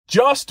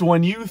Just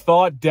when you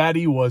thought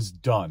Daddy was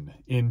done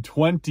in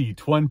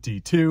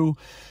 2022,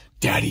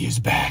 Daddy is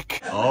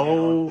back.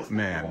 Oh,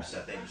 man.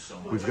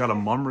 We've got a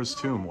Mumra's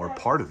Tomb, or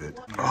part of it.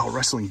 Oh,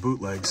 wrestling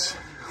bootlegs.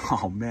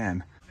 Oh,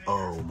 man.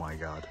 Oh, my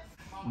God.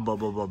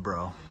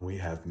 Bro. We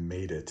have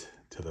made it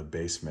to the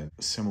basement.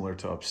 Similar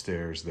to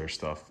upstairs, there's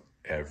stuff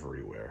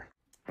everywhere.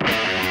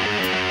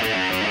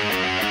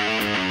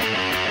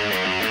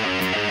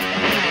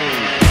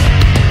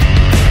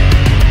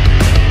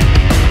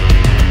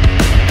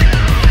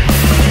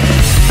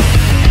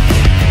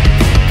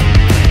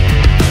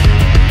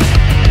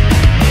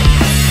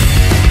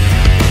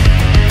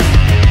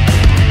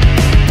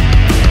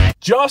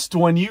 Just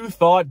when you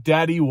thought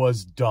Daddy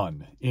was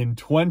done in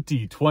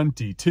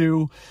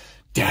 2022,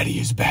 Daddy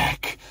is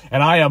back.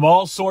 And I am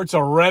all sorts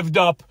of revved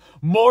up,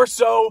 more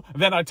so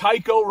than a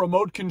Tyco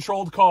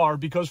remote-controlled car,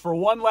 because for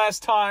one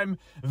last time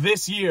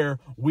this year,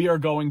 we are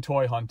going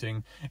toy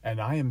hunting,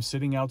 and I am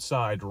sitting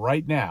outside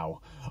right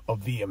now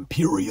of the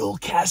Imperial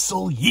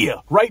Castle,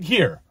 right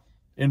here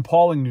in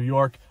Pawling, New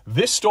York.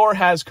 This store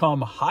has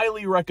come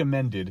highly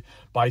recommended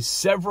by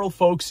several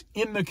folks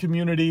in the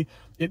community.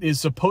 It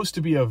is supposed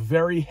to be a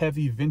very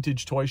heavy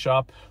vintage toy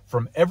shop.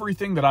 From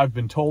everything that I've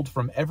been told,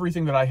 from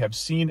everything that I have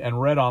seen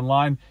and read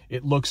online,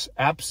 it looks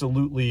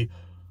absolutely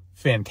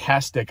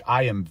fantastic.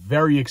 I am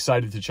very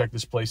excited to check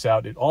this place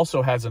out. It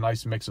also has a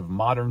nice mix of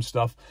modern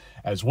stuff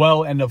as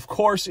well. And of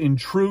course, in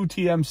true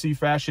TMC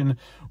fashion,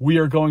 we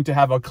are going to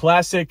have a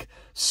classic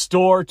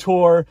store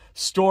tour,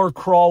 store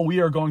crawl.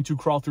 We are going to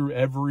crawl through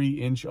every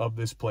inch of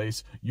this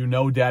place. You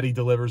know, Daddy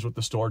delivers with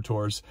the store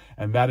tours,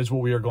 and that is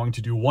what we are going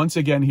to do once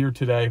again here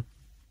today.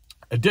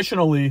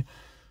 Additionally,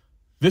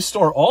 this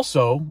store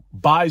also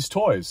buys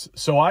toys,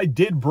 so I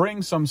did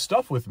bring some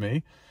stuff with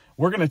me.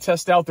 We're going to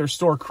test out their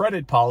store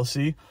credit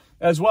policy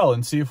as well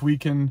and see if we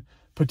can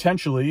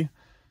potentially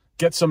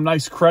get some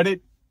nice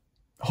credit,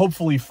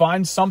 hopefully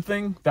find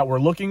something that we're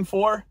looking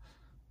for,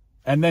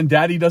 and then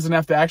Daddy doesn't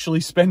have to actually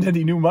spend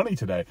any new money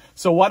today.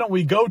 So why don't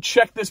we go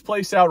check this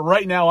place out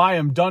right now? I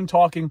am done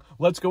talking.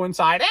 Let's go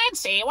inside and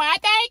see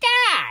what they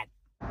got.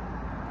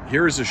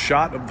 Here is a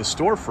shot of the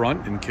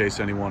storefront in case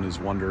anyone is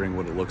wondering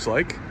what it looks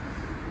like.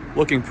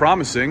 Looking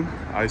promising.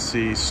 I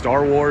see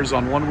Star Wars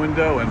on one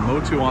window and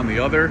Motu on the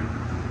other.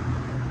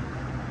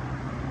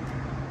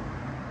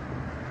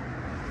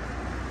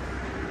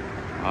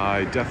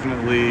 I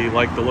definitely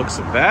like the looks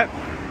of that.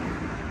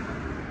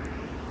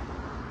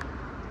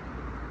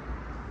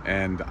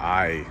 And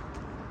I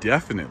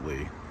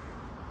definitely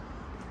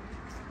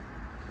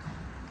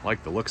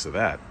like the looks of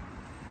that.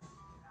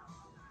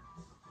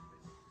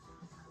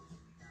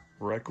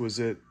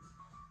 Requisite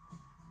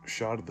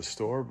shot of the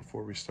store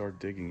before we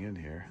start digging in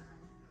here.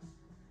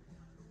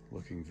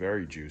 Looking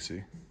very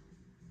juicy.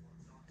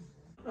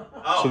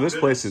 So this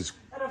place is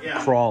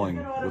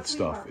crawling with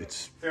stuff.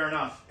 It's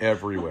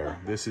everywhere.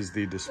 This is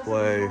the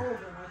display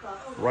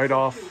right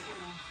off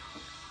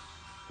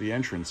the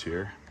entrance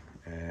here,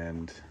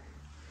 and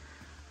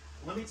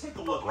let me take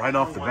a look right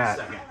off the bat.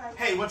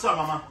 Hey, what's up,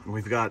 Mama?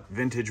 We've got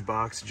vintage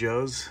box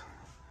Joes,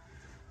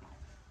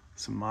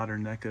 some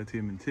modern NECA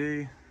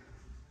TMNT.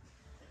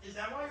 Is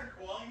that why you're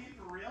calling me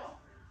for real?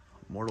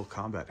 Mortal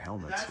Kombat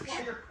helmets, which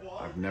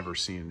I've never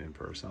seen in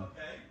person.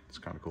 Okay. It's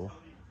kind of cool.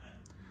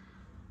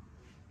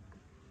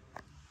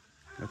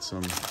 Got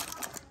some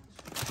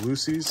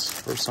Lucy's,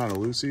 first sign of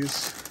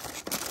Lucy's.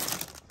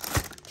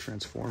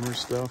 Transformer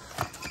stuff.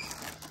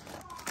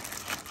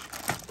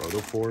 Photo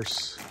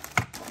Force.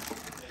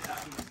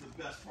 That was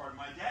the best part of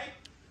my day.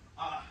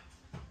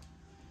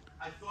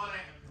 I thought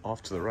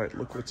Off to the right,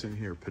 look what's in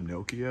here.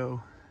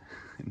 Pinocchio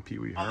and Pee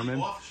Wee Herman. On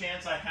the off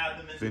chance I had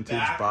them in vintage the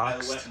back,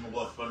 boxed. I let them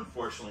look, but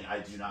unfortunately I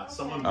do not.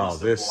 Someone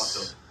must have bought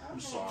them. I'm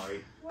sorry.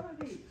 What are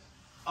these?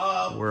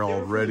 We're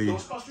already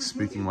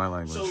speaking my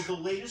language. So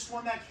the latest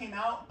one that came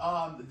out,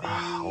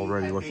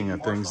 already looking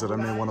at things that I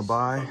may want to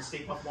buy.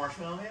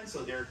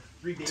 So they're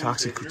 3 days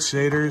Toxic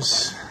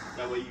Crusaders.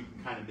 That way you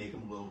can kind of make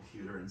them a little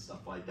cuter and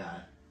stuff like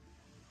that.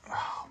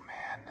 Oh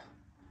man.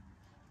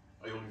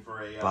 Are you looking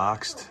for a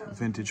boxed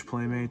vintage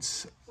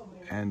Playmates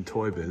and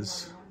Toy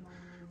Biz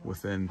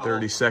within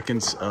 30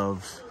 seconds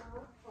of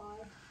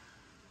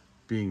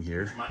being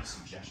here.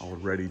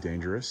 Already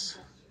dangerous.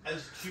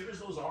 As cute as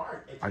those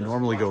are, I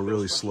normally go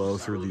really slow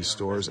through these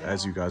stores,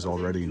 as you guys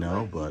already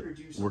know, but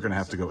we're gonna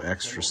have to go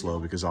extra slow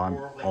because I'm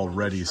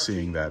already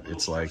seeing that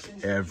it's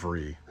like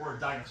every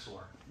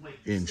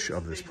inch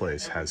of this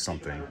place has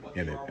something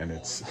in it, and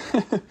it's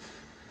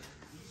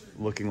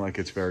looking like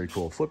it's very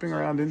cool. Flipping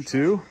around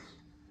into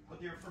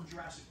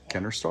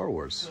Kenner Star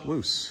Wars,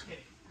 loose.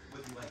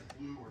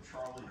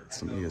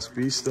 Some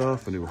ESB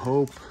stuff, A New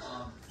Hope,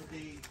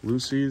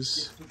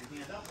 Lucy's.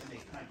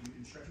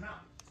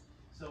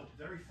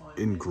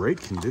 In great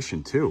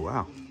condition too,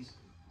 wow.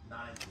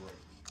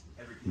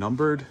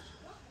 Numbered,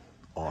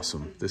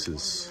 awesome. This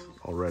is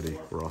already,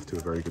 we're off to a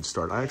very good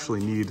start. I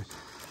actually need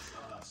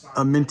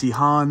a Minty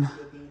Han.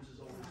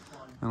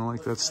 I don't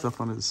like that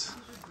stuff on his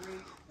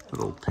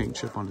little paint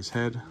chip on his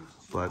head,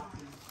 but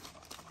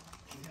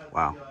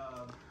wow.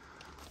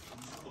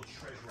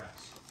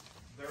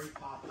 very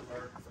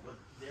popular.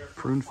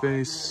 Prune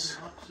face.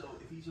 So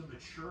if he's a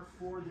mature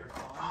Ford, they're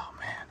fine. Oh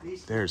man,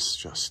 there's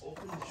just a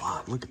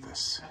lot. Look at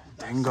this.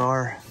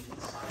 Dengar.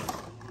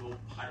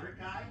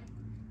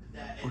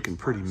 Looking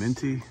pretty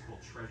minty.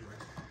 Which are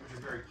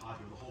very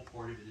popular. The whole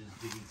point of it is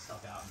digging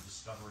stuff out and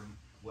discovering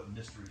what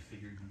mystery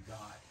figure you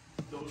got.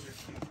 Those are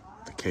cute.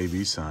 The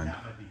KB sign.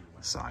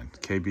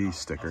 KB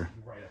sticker.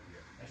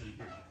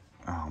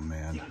 Oh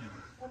man.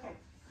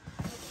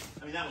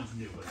 I mean, that one's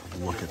new, but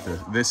look at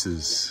this. This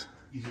is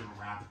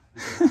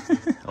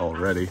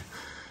already.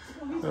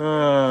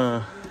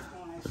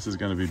 This is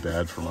going to be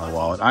bad for my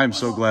wallet. I am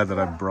so glad that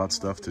I brought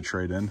stuff to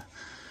trade in,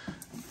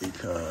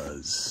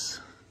 because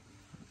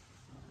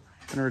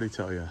I can already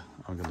tell you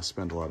I'm going to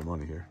spend a lot of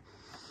money here.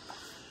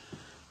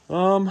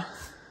 007.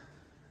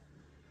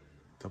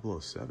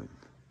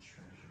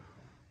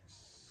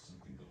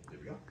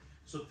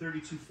 So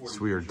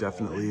we are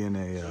definitely in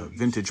a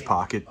vintage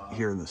pocket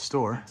here in the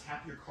store.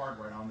 Tap your card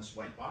right on this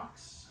white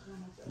box.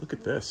 Look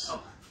at this. Oh.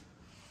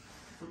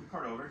 Flip the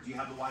card over. Do you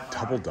have the Wi-Fi?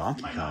 Double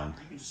Donkey Kong.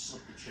 You can just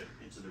slip the chip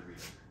into the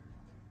reader.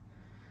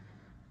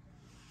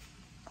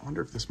 I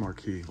wonder if this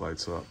marquee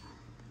lights up.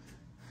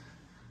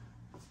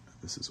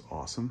 This is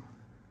awesome.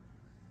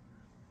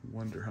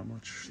 Wonder how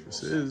much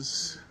this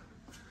is.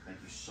 Thank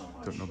you so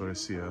much. Don't know that I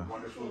see a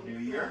Wonderful new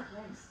year.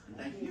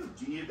 Thank you.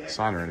 Do you need a bag?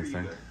 sign or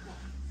anything.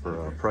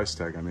 For a price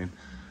tag, I mean.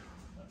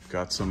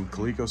 Got some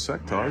Coleco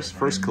Sectars.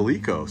 First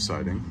Coleco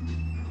sighting.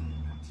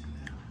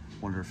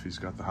 Wonder if he's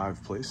got the Hive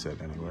playset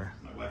anywhere.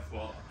 My wife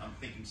called. I'm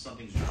thinking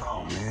something's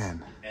wrong. Oh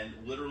man! And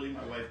literally,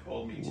 my wife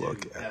called me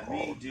Look to at have all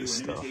me of do this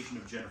an stuff. imitation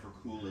of Jennifer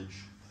Coolidge.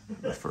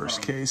 The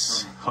first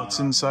case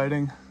Hudson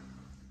sighting.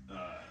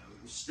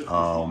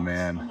 Oh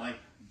man! I'm like,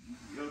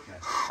 okay.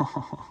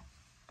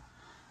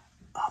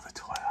 Oh, the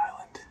Toy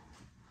Island.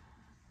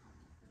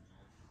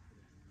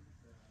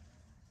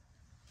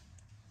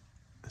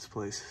 This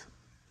place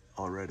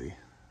already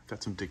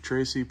got some Dick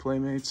Tracy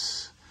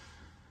Playmates.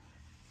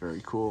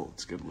 Very cool.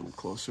 Let's get a little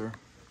closer.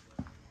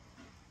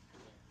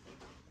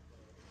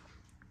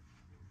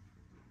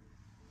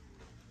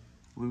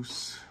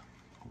 Loose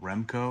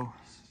Remco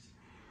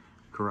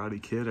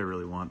Karate Kid. I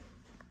really want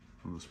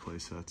one of those play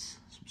sets.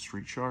 Some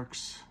Street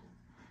Sharks.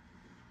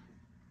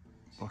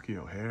 Bucky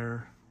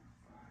O'Hare.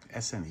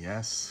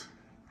 SNES.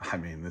 I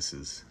mean, this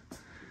is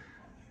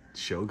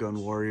Shogun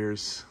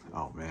Warriors.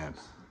 Oh man.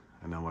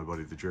 And now my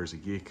buddy the Jersey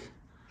Geek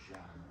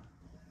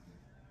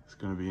is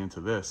going to be into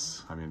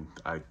this. I mean,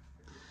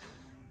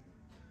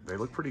 they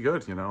look pretty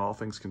good, you know, all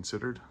things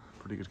considered.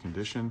 Pretty good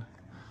condition.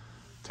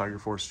 Tiger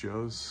Force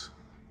Joes.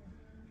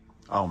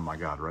 Oh my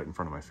God, right in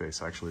front of my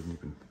face. I actually didn't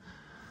even...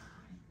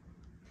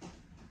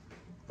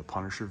 The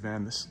Punisher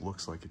van, this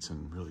looks like it's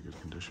in really good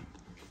condition.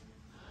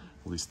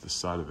 At least this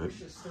side of it.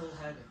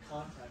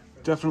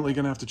 Definitely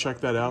gonna have to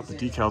check that out. The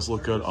decals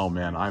look good. Oh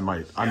man, I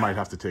might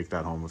have to take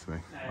that home with me,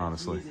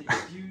 honestly.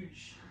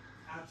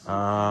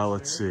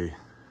 Let's see.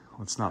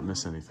 Let's not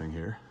miss anything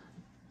here.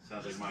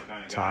 Sounds like my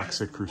kind of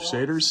Toxic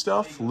Crusaders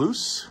stuff,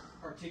 loose.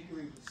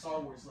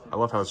 I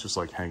love how it's just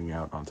like hanging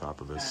out on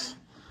top of this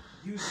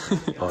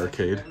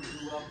arcade.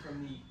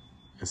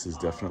 This is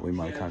definitely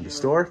my kind of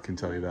store, can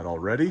tell you that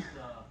already.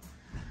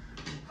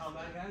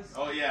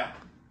 Oh yeah.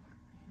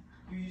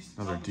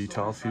 Another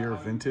Detolf here,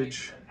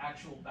 vintage.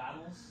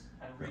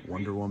 That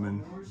Wonder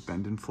Woman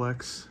Bend and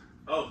Flex.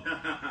 Oh.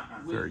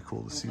 Very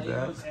cool to see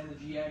that.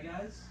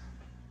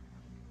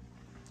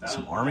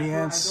 Some Army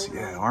Ants.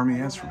 Yeah, Army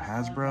Ants from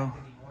Hasbro.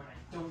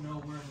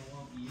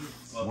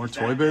 More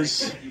Toy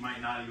Biz.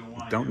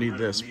 Don't need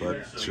this, but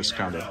it's just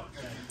kind of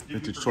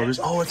vintage Toy Biz.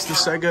 Oh, it's the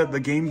Sega, the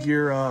Game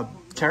Gear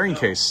carrying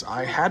case.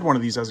 I had one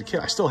of these as a kid.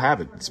 I still have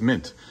it. It's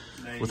mint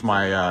with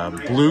my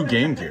blue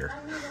Game Gear.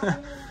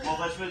 Well,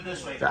 let's put it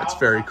this way. That's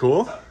very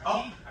cool.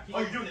 Oh,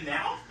 you're doing it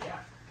now?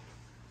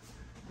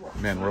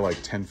 Man, we're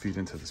like 10 feet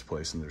into this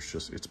place and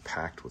it's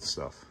packed with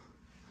stuff.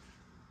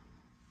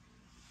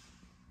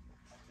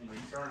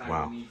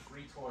 Wow.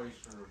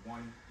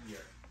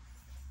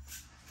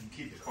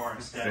 Keep the car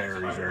instead.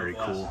 Very, very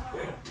cool.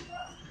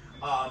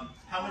 How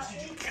much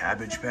did you...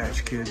 Cabbage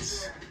Patch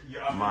Kids.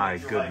 My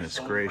goodness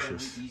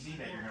gracious. Easy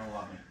that you're gonna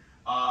love me.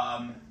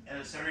 And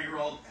a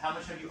 7-year-old, how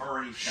much have you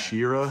already spent?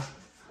 She-Ra.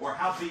 Or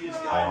how big is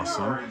the item you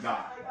already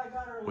got?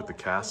 With the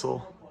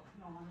castle.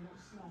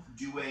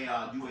 Do a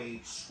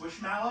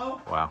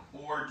Squishmallow. Wow.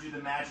 Or do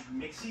the Magic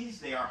Mixies.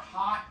 They are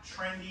hot,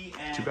 trendy,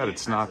 and Too bad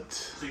it's not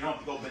so you don't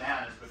have to go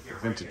bananas, but here,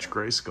 vintage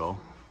Grayskull.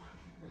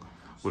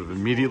 Would have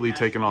immediately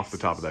taken off the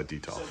top of that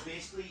detail. So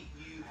basically,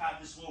 you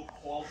have this little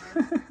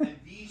cauldron, and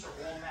these are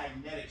all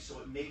magnetic, so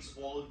it makes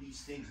all of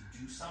these things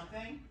do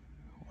something.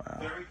 Wow.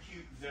 Very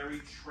cute, very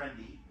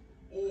trendy.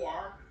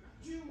 Or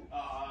you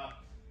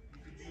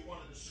could do one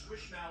of the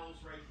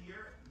Squishmallows right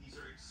here. These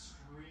are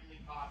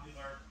extremely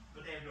popular,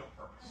 but they have no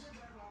purpose.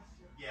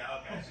 Yeah,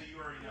 okay, so you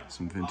already know.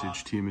 Some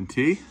vintage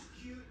TMNT.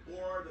 Cute,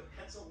 or the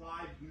Pets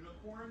Alive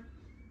unicorn.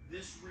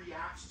 This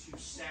reacts to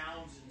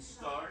sounds and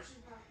stars.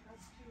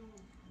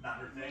 Not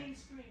her thing.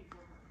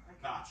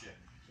 Gotcha.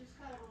 She's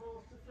kind of a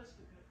little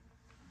sophisticated.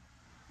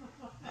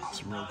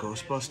 Some real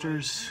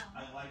Ghostbusters.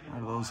 How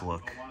do those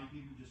look?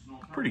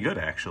 Pretty good,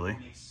 actually.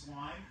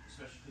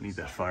 Need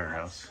that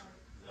firehouse.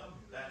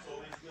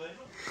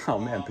 Oh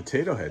man,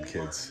 Potato Head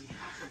kids.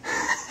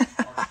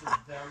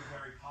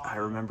 I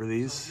remember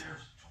these.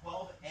 There's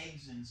 12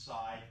 eggs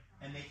inside,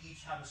 and they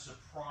each have a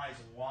surprise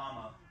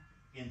llama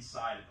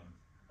inside of them.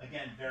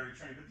 Again, very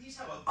trendy. But these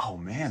have a. Oh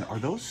man, are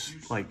those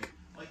like?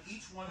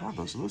 Each one Are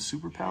those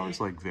superpowers,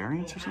 like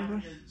variants or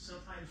something?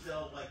 Sometimes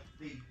they'll like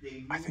they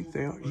I think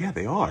they are. Yeah,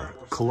 they are.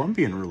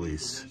 Colombian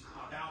release.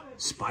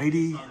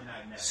 Spidey,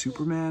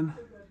 Superman,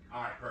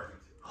 All right, perfect.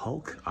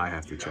 Hulk. I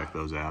have to check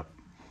those out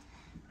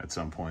at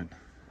some point.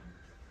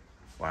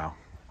 Wow.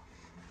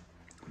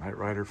 Knight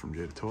Rider from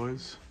Jada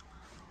Toys.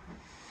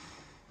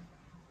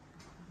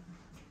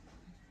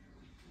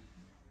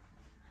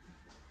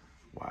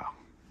 Wow.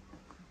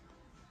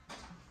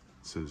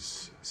 This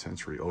is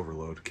Sensory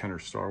Overload. Kenner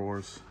Star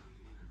Wars.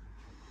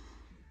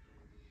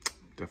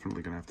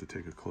 Definitely gonna have to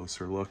take a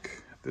closer look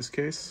at this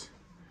case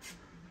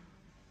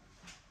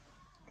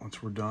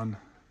once we're done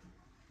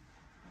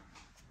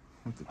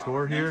with the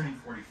tour here.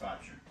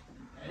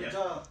 1945,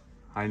 sure.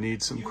 I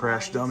need some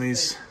Crash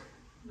dummies.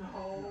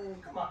 No,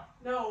 come on.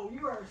 No,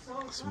 you are so.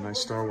 Some nice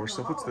Star Wars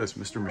stuff. What's this,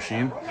 Mr.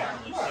 Machine?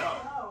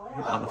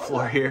 On the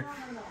floor here.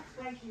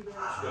 Thank you.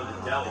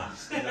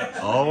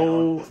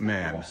 Oh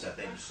man,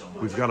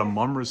 we've got a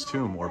Mumra's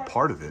Tomb, or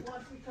part of it.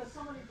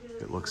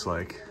 It looks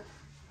like.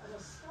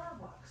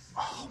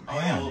 Oh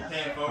man,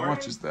 how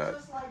much is that?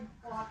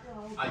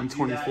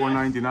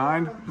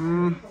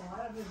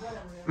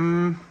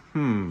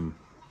 $124.99.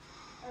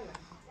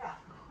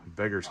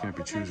 Beggars can't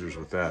be choosers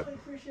with that.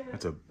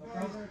 That's a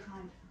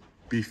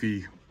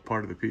beefy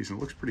part of the piece, and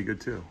it looks pretty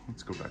good too.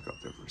 Let's go back up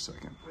there for a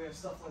second.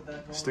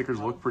 The stickers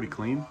look pretty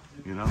clean,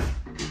 you know.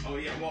 Oh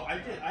yeah, well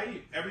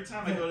every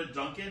time I go to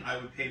Dunkin', I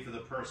would pay for the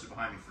person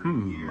behind me for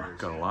years.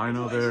 Got a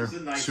Lino there,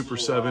 Nice Super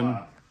little, 7.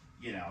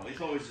 You know,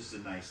 it's always just a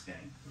nice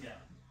thing. Yeah.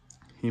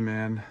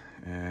 He-Man,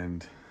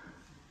 and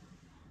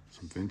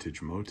some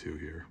vintage Motu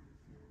here.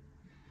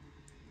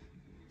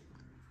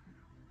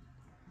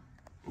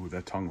 Ooh,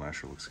 that tongue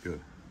lasher looks good.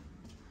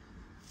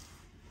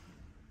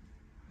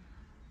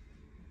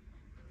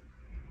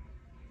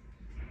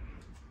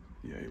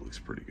 Yeah, he looks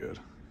pretty good.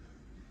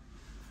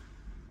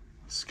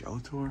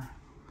 Skeletor.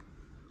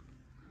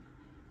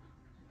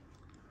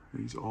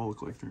 These all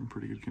look like they're in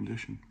pretty good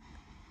condition.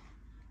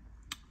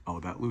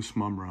 Oh, that loose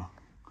Mumra.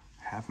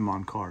 Have him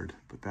on card,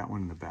 but that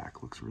one in the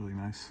back looks really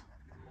nice.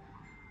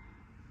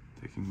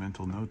 Taking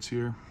mental notes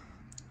here.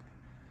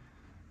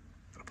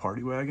 A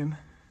party wagon.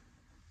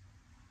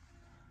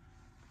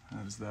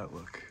 How does that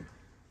look?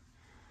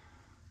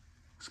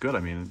 It's good.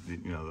 I mean,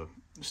 you know,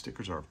 the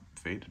stickers are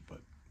faded,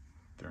 but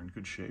they're in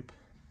good shape.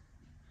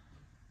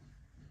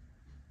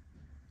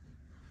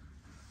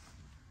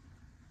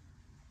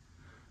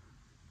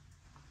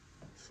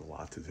 It's a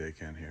lot to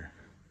take in here.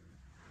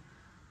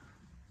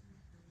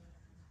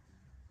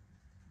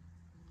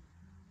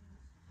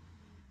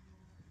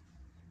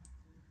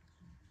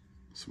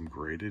 Some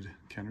graded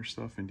Kenner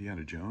stuff,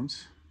 Indiana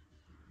Jones.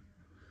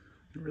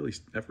 Didn't really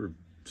ever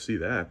see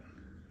that.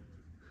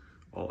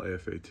 All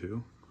AFA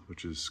 2,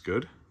 which is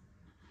good.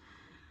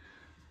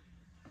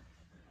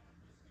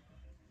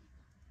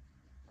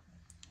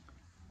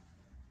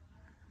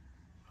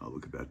 Oh,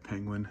 look at that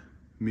penguin.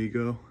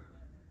 Mego.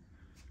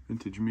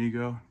 Vintage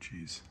Mego.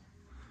 Jeez.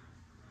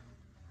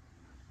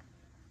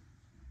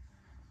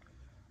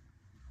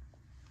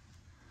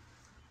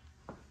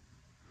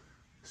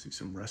 See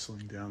some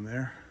wrestling down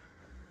there.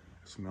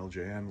 Some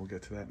LJN, we'll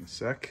get to that in a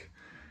sec.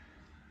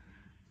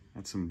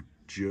 Got some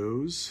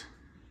Joes,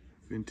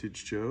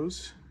 vintage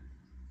Joes.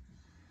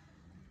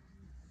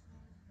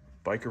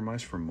 Biker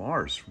Mice from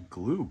Mars, from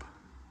Gloob.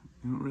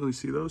 You don't really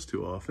see those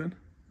too often.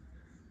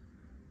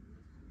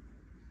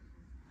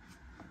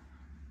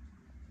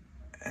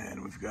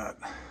 And we've got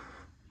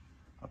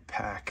a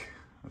pack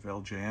of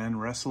LJN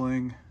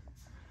wrestling.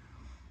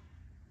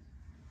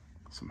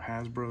 Some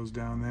Hasbros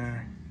down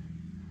there.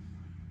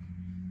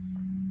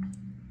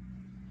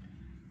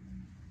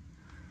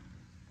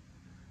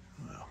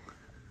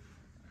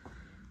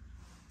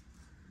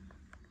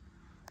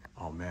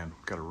 Oh man,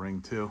 got a ring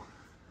too.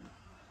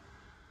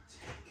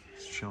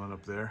 It's chilling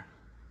up there.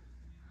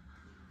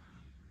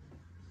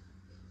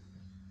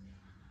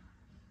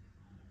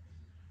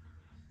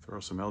 Throw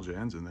some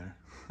LJNs in there.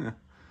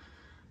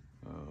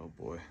 Oh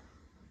boy,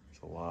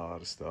 there's a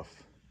lot of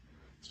stuff.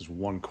 This is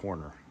one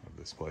corner of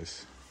this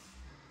place.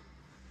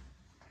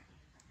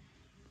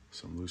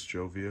 Some Loose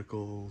Joe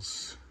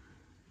vehicles.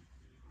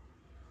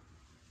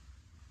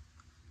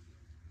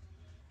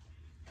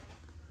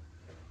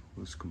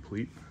 Loose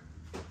Complete.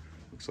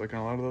 Looks like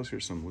on a lot of those.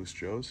 Here's some Loose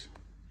Joes.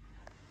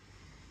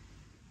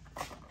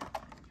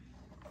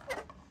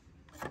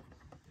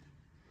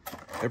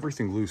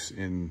 Everything loose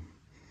in,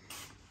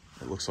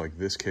 it looks like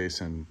this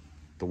case and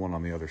the one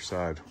on the other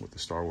side with the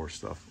Star Wars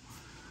stuff.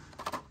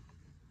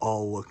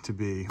 All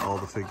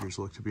the figures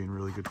look to be in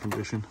really good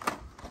condition.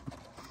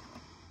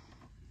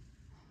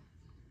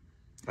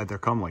 And they're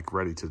come like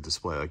ready to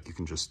display. Like you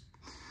can just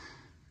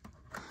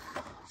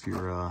if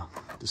you're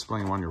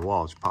displaying them on your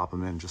wall, just pop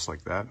them in just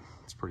like that.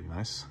 It's pretty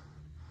nice.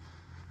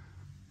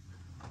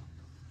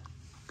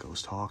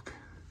 Ghost Hawk.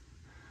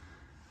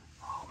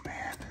 Oh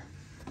man.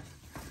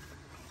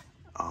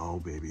 Oh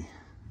baby.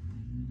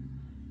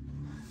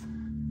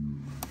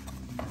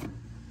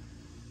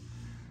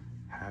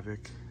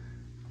 Havoc.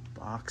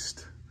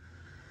 Boxed.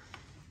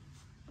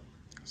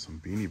 Some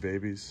Beanie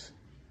Babies.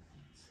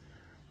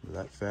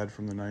 That fad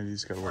from the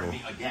 90s. Got a little...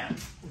 Again,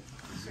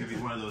 this is going to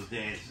be one of those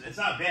days. It's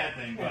not a bad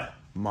thing, but...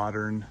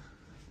 Modern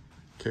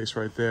case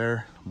right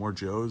there. More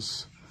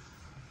Joe's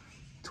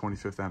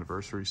 25th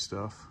anniversary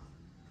stuff.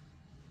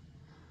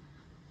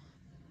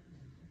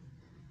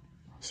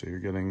 So you're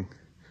getting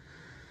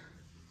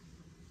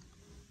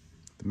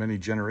the many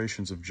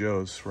generations of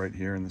Joe's right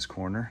here in this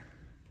corner.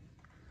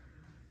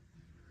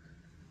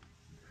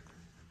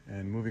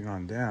 And moving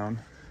on down,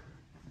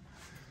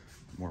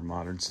 more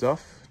modern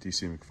stuff.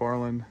 DC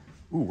McFarlane.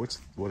 Ooh,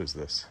 what is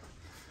this?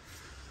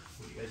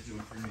 What are you guys doing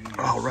for New Year's?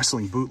 Oh,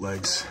 wrestling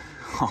bootlegs.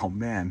 Oh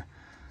man.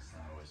 It's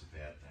not always a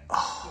bad thing.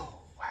 Oh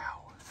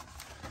wow.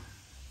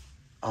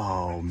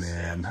 Oh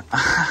man.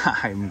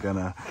 I'm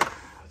gonna.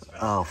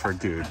 Oh, for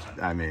dude.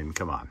 I mean,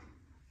 come on.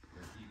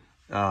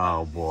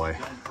 Oh boy.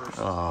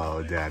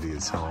 Oh, Daddy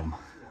is home.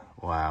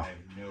 Wow.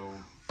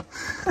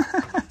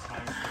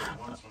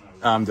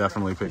 I'm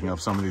definitely picking up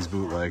some of these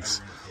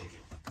bootlegs.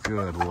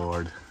 Good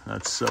Lord.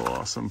 That's so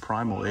awesome.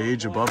 Primal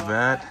Age above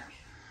that.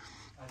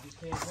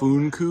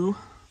 Funku.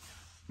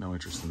 No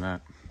interest in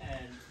that. And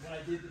what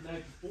I did the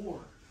night before,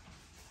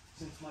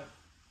 since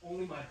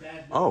only my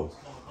dad Oh, was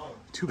coming home.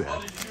 too bad.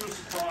 I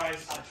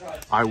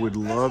tried to I would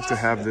love to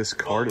have this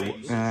card.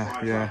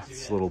 Yeah,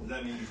 it's a little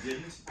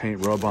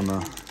paint rub on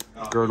the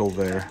girdle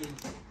there.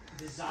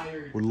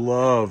 Would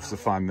love to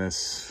find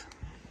this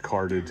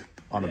carded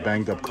on a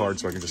banged up card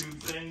so I can just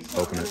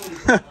open it.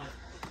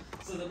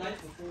 So the night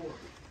before,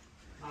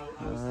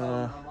 I was telling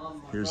my mom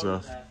and my Here's brother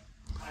a that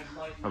I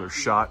might another not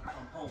shot. come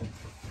home.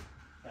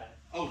 That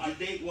Oh, did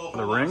they? Well, The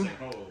hold on a ring?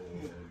 second.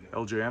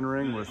 LJN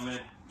ring with I'm gonna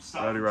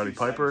stop Rowdy for Roddy 2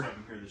 seconds Piper. so I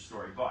can hear the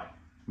story, but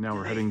Now we're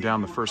did they heading think down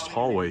you the were first coming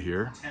in hallway and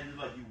here. Pretended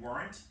like you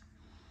weren't?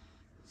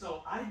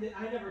 So I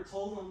never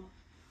told them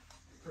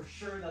for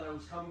sure that I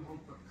was coming home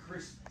for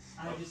Christmas.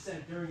 I just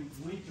said during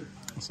winter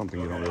time.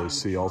 Something you don't really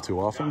see all too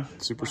often.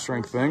 Super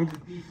strength thing.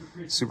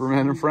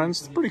 Superman and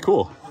Friends. Pretty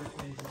cool.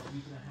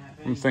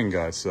 I'm a Thing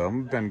guy, so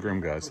I'm a Ben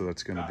Grimm guy, so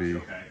that's going to be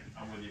Okay,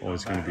 I'm with you.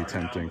 always going to be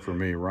tempting for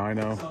me.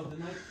 Rhino. So the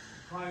night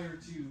prior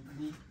to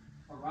me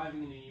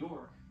arriving in New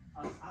York,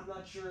 I'm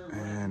not sure what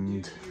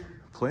And I do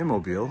here.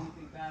 Playmobil.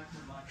 Anything back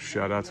from my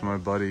Shout out to my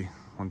buddy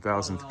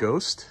 1000th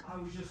Ghost. I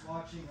was just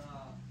watching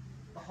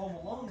the Home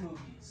Alone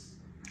movies.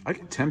 I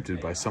get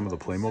tempted by some of the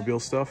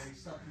Playmobil stuff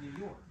Stuff in New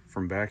York.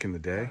 from back in the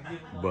day,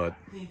 but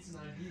Hints and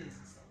ideas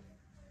and stuff.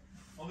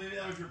 Well, maybe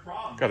that was your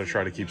problem. got to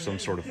try to keep some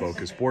sort of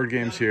focus. Board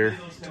games here,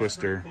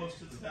 Twister, Close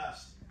to the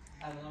best.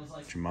 And then I was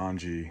like,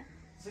 Jumanji,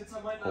 since I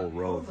might not whole be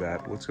row home of that.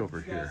 tomorrow, What's over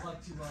would you guys here?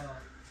 like to,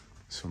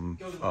 Some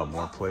go to the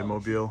more Rockefeller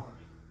Playmobil,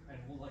 and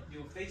we'll like do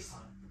a FaceTime.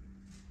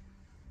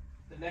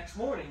 The next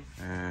morning,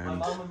 my and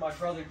mom and my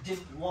brother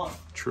didn't want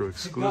true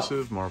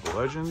exclusive Marvel that.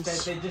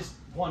 Legends, They just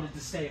wanted to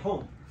stay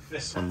home.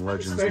 some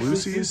Legends Especially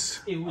Lucy's.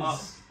 since it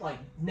was like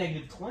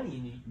 -20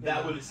 in the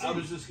That would. city. I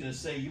was just gonna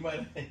say you might.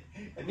 I think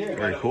you Very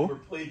might have cool.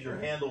 overplayed your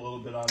hand a little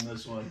bit on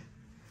this one.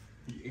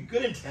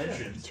 Good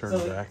intentions. Turn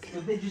so, back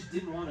so they just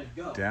didn't want to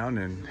go. down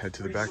and head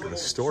to the back of the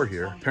store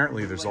here.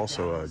 Apparently there's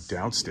also a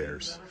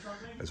downstairs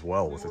as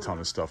well with a ton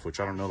of stuff, which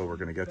I don't know that we're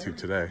going to get to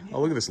today. Oh,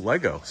 look at this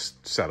Lego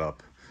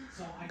setup.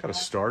 So I Got a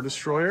Star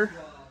Destroyer.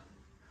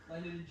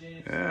 landed in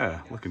Jane,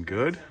 Yeah, looking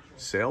good.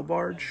 Sail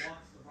barge.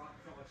 walked to the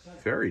Rockefeller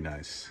Center, Very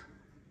nice.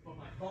 but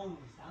my phone was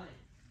dying.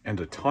 And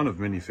a ton of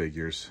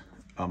minifigures.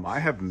 I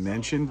have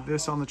mentioned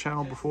this on the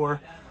channel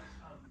before.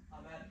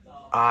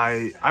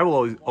 I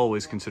will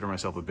always consider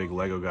myself a big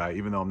Lego guy,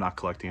 even though I'm not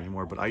collecting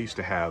anymore, but I used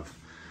to have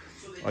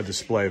a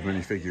display of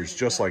minifigures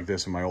just like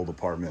this in my old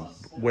apartment,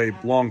 way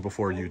long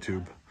before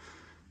YouTube.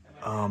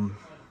 And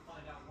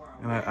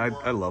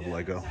I love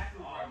Lego.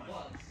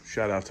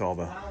 Shout out to all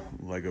the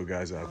Lego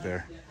guys out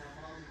there.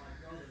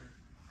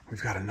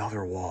 We've got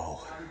another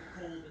wall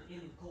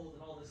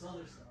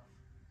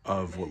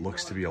of what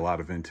looks to be a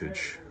lot of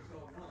vintage.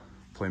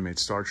 Playmate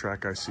Star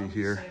Trek I see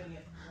here.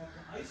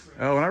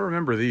 Oh, and I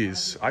remember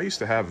these. I used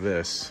to have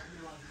this.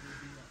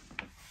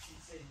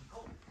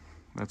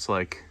 That's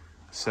like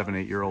a 7,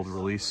 8-year-old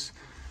release.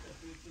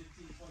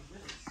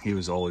 He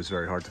was always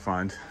very hard to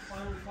find.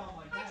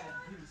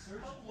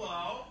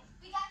 Hello.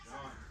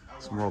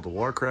 Some World of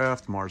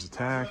Warcraft, Mars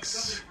Attacks,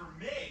 Something for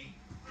me.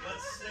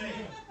 Let's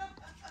see.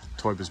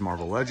 Toy Biz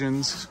Marvel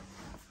Legends.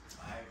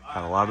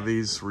 Had a lot of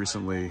these.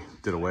 Recently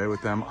did away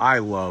with them. I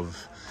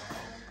love...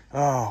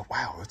 Oh,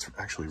 wow. That's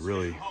actually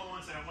really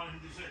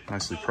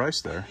nicely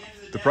priced there.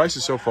 The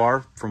prices so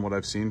far, from what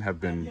I've seen,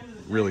 have been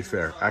really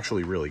fair.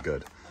 Actually really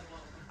good.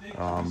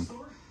 I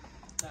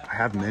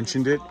have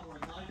mentioned it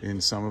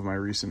in some of my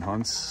recent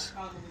hunts.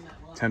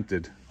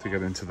 Tempted to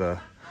get into the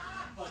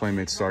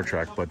Playmate Star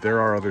Trek, but there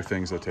are other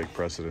things that take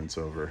precedence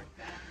over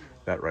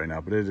that right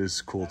now, but it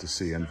is cool to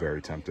see and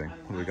very tempting.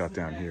 What do we got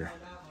down here?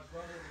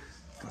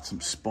 Got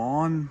some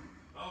Spawn,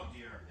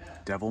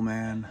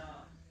 Devilman.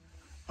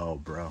 Oh,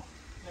 bro.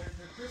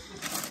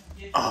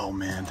 Oh,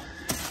 man.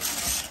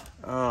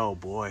 Oh,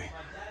 boy.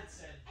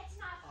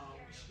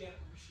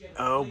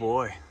 Oh,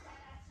 boy.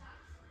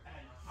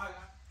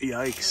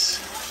 Yikes.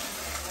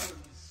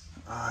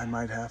 I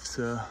might have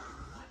to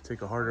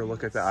take a harder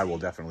look at that. I will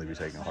definitely be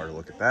taking a harder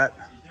look at that.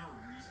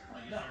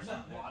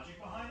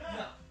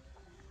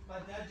 My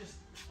dad just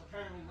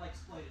apparently likes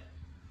playing it.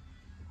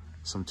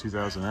 Some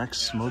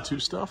 2000X Motu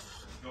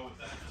stuff.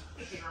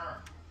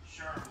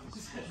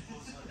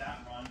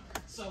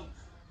 So,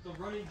 the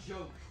running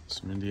joke.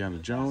 Some Indiana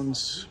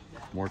Jones.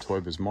 More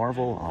Toy Biz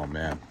Marvel. Oh,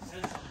 man.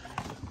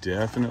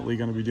 Definitely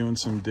going to be doing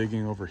some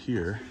digging over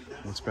here.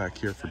 What's back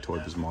here for Toy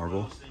Biz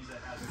Marvel?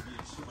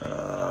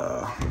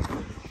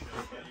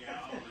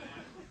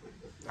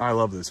 I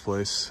love this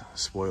place.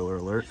 Spoiler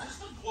alert.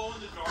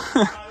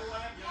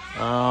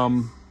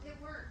 Wow.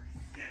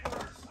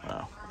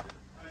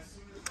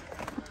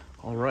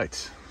 All right,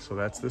 so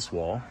that's this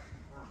wall.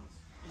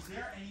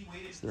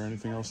 Is there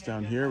anything else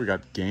down here? We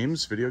got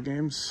games, video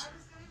games.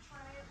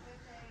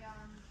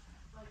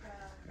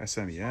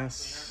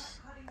 SNES,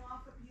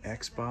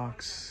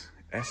 Xbox,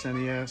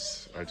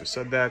 SNES. I just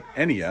said that.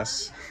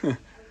 NES,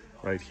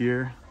 right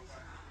here.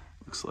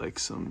 Looks like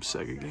some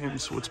Sega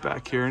games. What's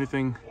back here?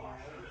 Anything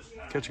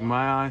catching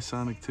my eye?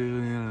 Sonic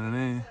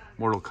 2,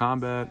 Mortal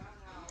Kombat,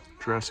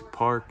 Jurassic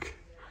Park,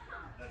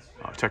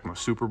 Tecmo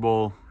Super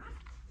Bowl.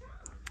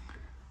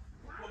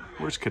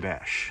 Where's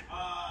Kadash?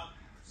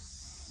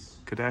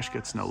 Kadash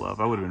gets no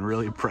love. I would have been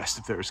really impressed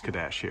if there was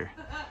Kadash here.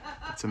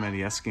 Got some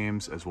NES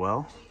games as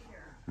well.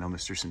 I know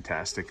Mr.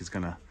 Fantastic is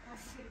gonna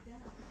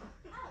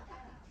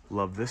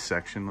love this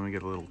section. Let me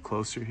get a little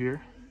closer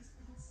here,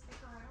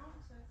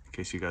 in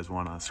case you guys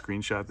want to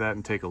screenshot that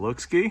and take a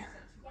look-ski.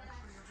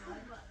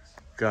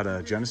 Got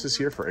a Genesis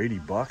here for 80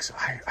 bucks.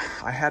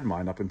 I had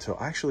mine up until,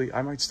 actually,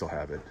 I might still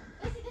have it.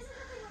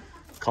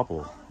 A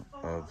couple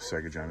of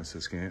Sega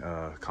Genesis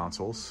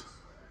consoles.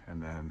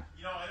 And then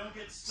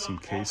some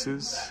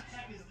cases.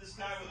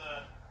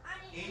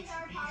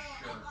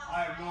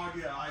 I have no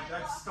idea.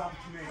 That stumped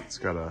me. It's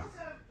got a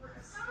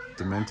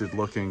demented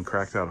looking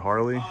cracked out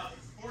Harley.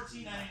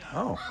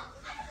 Oh,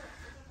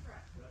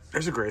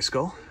 there's a Gray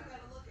Skull.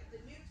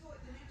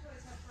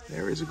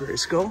 There is a Gray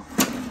Skull.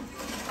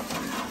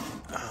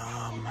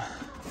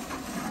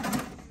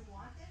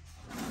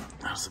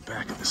 How's the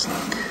back of this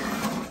look?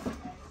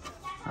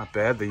 Not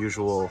bad. The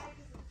usual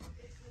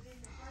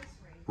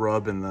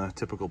rub in the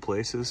typical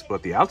places,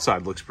 but the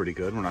outside looks pretty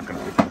good. We're not going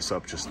to open this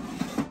up just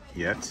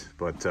yet,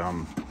 but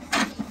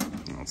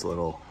it's a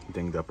little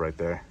dinged up right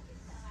there.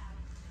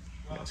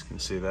 You guys can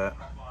see that.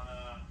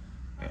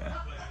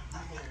 Yeah,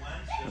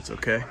 that's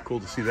okay.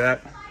 Cool to see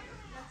that.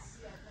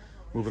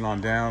 Moving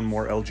on down,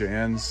 more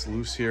LJNs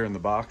loose here in the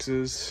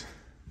boxes.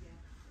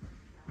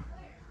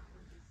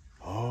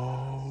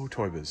 Oh,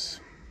 Toy Biz.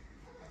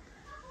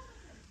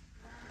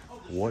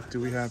 What do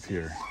we have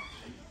here?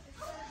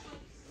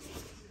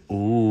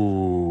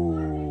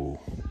 Ooh.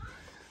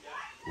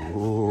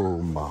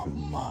 Ooh,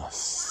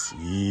 mamacita.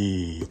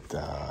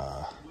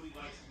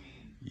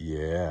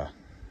 Yeah.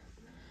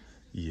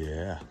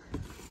 Yeah.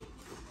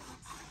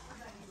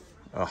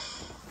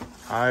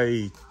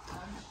 I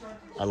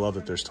love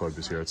that there's Toy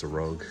Biz here. It's a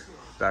Rogue.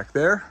 Back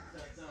there,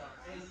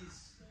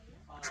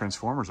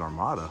 Transformers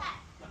Armada.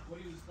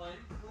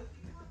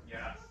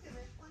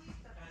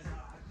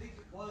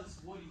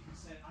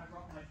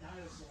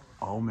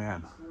 Oh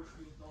man.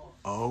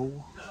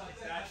 Oh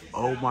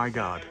my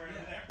god.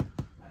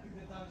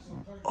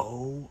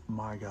 Oh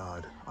my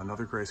god.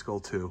 Another Gray Skull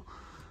too.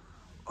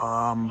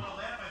 Oh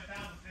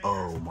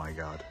my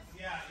god.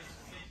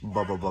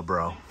 Bro.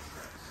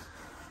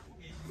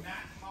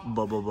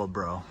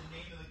 Bro.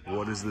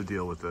 What is the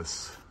deal with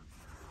this?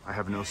 I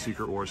have no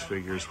Secret Wars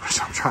figures, which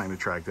I'm trying to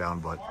track down,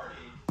 but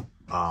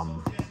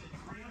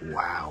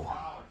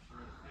wow.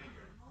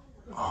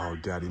 Oh,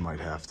 Daddy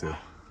might have to.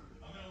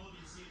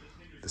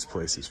 This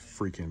place is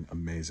freaking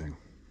amazing.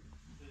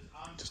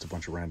 Just a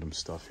bunch of random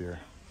stuff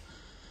here.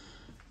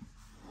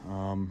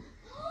 Some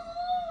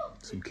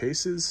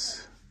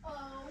cases.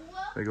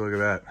 Take a look at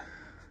that.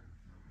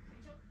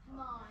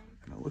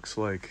 And it looks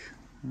like,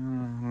 I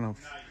don't know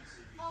if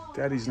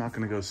Daddy's not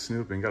going to go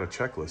snooping. Got a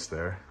checklist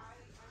there.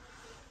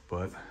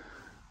 But,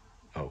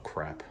 oh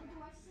crap.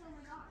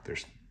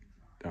 There's,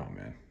 oh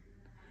man.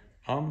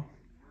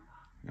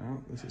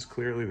 No, this is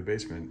clearly the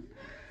basement.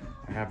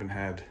 I haven't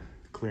had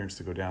clearance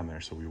to go down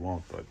there, so we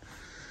won't, but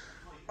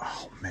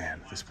oh man,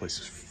 this place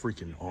is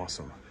freaking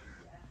awesome.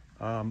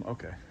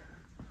 Okay.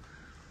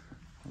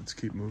 Let's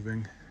keep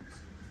moving.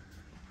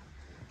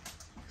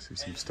 See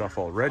some stuff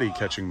already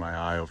catching my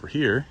eye over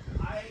here.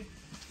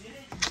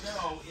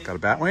 Got a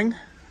Batwing.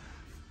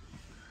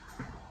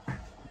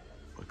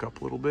 Look up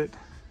a little bit.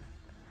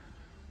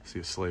 See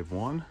a Slave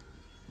 1.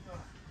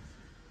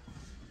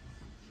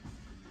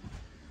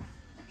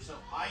 So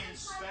I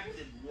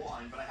inspected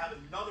one, but I have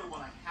another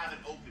one I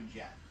haven't opened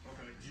yet.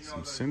 Okay.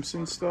 Some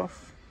Simpson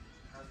stuff.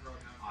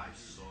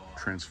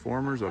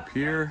 Transformers up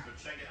here.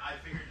 Check it. I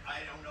figured, I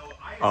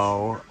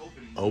don't know.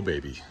 Oh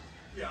baby.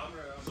 Yeah.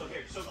 So,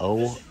 okay, so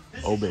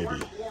Oh baby. or I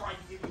can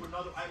give you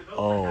another. I have another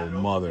Oh one.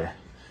 mother.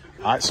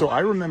 So I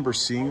remember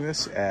seeing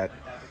this at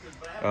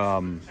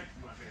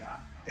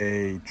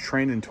a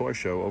train and toy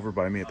show over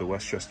by me at the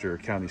Westchester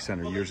County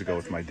Center years ago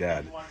with my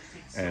dad,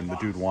 and the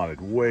dude wanted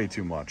way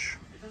too much.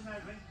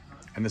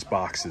 And this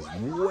box is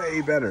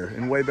way better,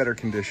 in way better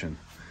condition.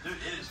 Dude,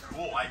 it is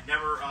cool. I've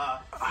never.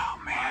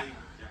 Oh man,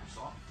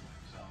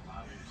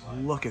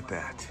 look at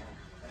that.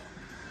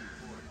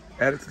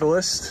 Add it to the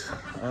list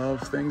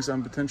of things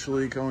I'm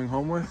potentially going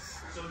home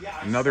with.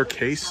 Another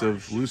case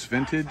of loose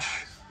vintage.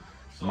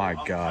 My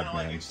God,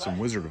 man, some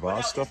Wizard of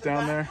Oz stuff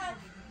down there.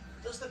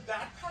 Does the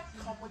backpack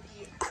come with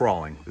the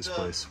Crawling this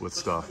place with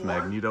stuff.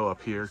 Magneto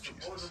up here,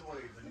 Jesus.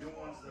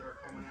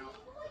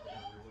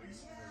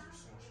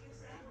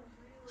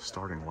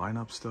 Starting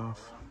lineup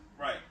stuff.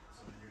 right?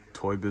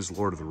 Toy Biz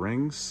Lord of the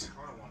Rings.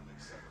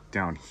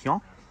 Down here.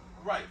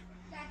 Right.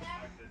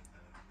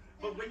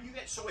 But when you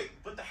get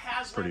but the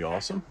hazmat. Pretty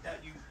awesome.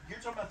 You're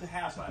talking about the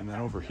hazmat. And then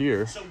over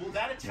here, So will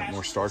that attach got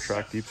more to Star the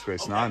Trek set? Deep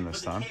Space Okay, Nine but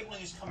this the time.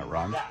 cabling is coming That with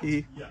rhymes. that.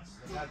 E.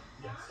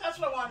 That's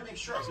what I wanted to make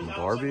sure of. Some Because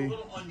I was Barbie. a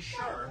little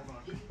unsure.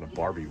 The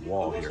Barbie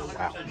wall I here. wasn't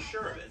Wow. 100%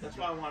 sure of it. That's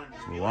why I wanted to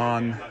be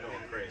Mulan. not going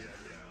crazy.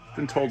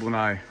 Been told when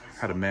I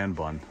had a man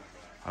bun,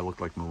 I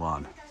looked like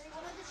Mulan.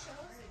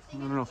 I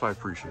don't know if I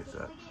appreciate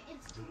that.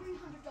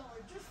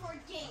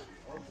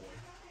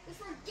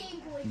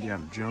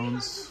 Indiana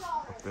Jones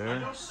up I there.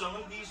 know some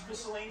of these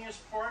miscellaneous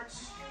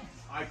parts.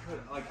 I could,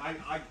 like,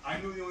 I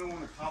knew the only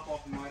one to top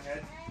off in my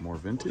head. More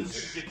This vintage.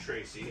 is Dick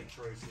Tracy.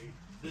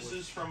 This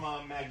is from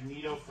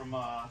Magneto from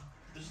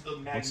this is the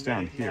Magnetic What's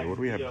down here? What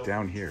do we have Magneto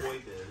down here? Toy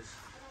Biz.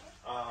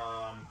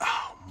 Oh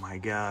my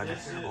God.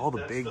 All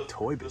the big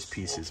Toy Biz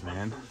pieces,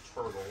 man.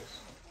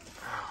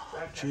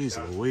 Jeez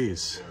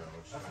Louise.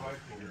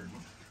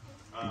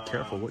 Be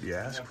careful what you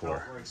ask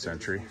for,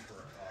 Sentry.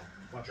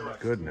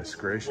 Goodness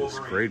gracious.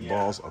 Great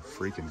balls of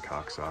freaking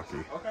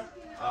Coxsackie. Okay.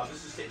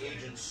 This is to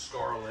Agent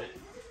Scarlet.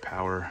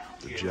 Power,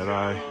 the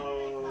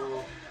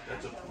Jedi.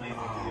 That's a plain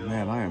Oh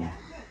man, I am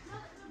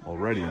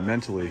already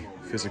mentally,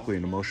 physically,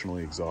 and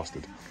emotionally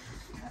exhausted.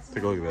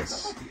 Take a look at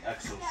this.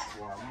 Exo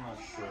Swarm. I'm not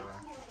sure.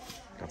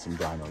 Got some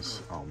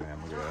dinos. Oh man,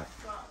 look at that.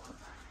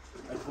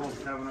 I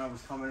told Kevin I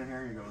was coming in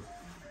here, he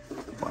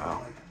goes,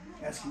 Wow.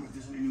 ask him if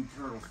there's any new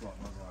turtle stuff.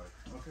 I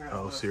was like, okay.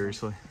 Oh,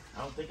 seriously?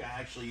 I don't think I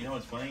actually, you know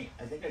what's funny?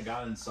 I think I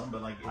got in some,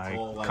 but like it's I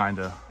all like.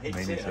 kinda hate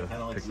may say need it, I to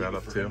kinda like pick leave that it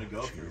up for him too. to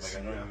go through. Jeez.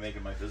 Like I don't even make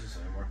it my business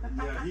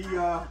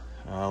anymore.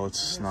 Yeah,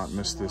 Let's not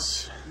miss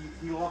this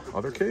he loved the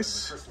other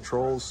case.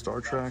 Trolls,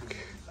 Star Trek.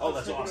 Oh,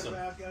 that's awesome.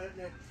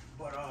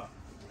 But, I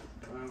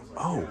was like,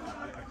 Oh,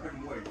 I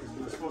couldn't wait, because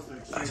we were supposed to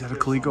exchange is that a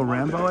gifts Coleco on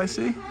Rambo I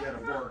Wednesday. see? He had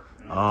to work.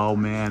 Oh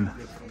man.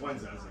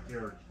 Wednesday, I was like,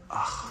 here,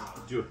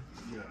 Do it.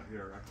 yeah,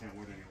 here, I can't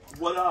wait anymore.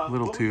 What A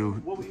little what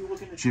too were you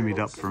looking to jimmied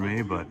show up us? for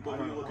me, but What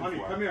were you looking Honey,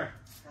 for? come here.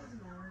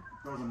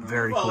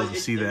 very Well, cool to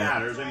see it that.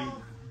 matters. I mean,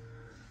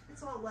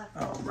 It's all left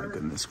Oh my over.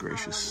 goodness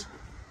gracious.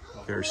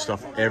 There's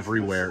stuff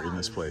everywhere in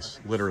this place.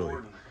 Literally.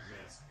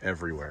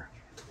 Everywhere.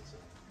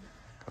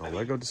 Got a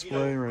Lego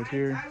display right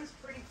here. I was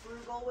pretty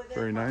frugal with it.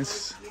 Very but,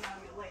 nice. like, you know,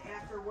 like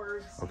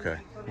afterwards, Okay,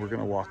 we're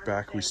gonna walk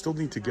back. We still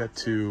need to get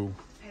to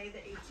pay the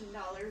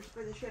 $18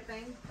 for the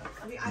shipping.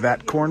 I mean, I that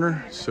think you-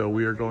 corner, so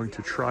we are going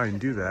to try and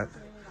do that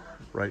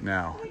right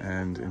now.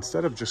 And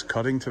instead of just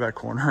cutting to that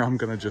corner, I'm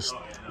gonna just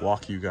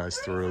walk you guys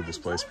through this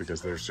place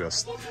because there's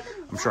just,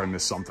 I'm sure I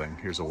missed something.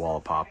 Here's a wall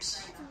of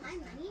pops.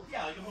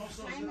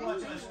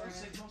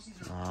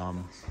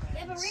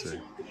 Let's see.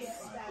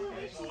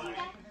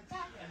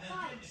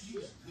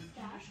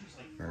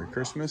 Merry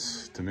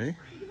Christmas to me.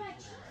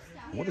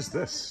 What is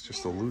this?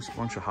 Just a loose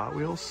bunch of Hot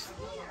Wheels?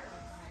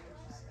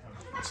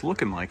 It's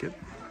looking like it.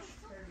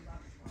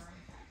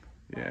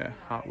 Yeah,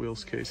 Hot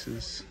Wheels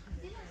cases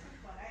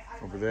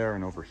over there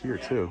and over here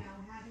too.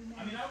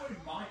 I mean, I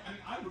wouldn't mind. I mean,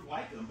 I would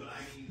like them, but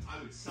I mean,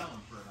 I would sell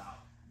them for about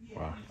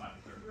Wow.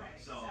 25 to 30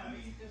 bucks. So I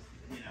mean,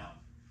 you know.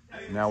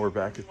 I mean, Now we're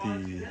back at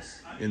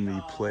in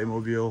the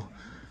Playmobil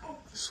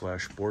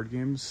 / board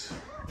games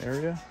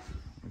area.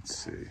 Let's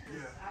see.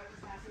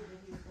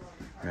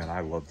 Man, I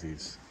love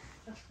these.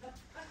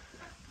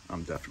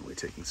 I'm definitely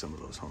taking some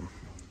of those home.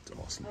 It's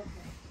awesome.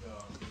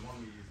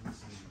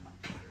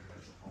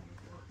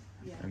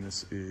 And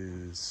this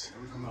is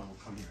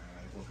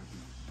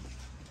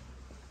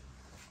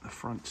the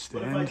front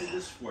What if I stand. did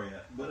this for you?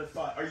 What if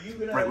are you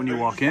gonna Right when you are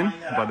walk in,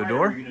 flying that by the outright,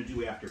 door? Or are you gonna do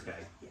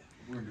afterpay?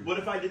 What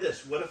if I did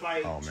this? What if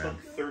I Oh, man.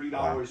 took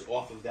 $30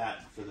 off of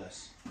that for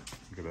this?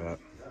 Look at that.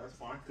 That's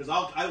fine. Because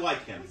I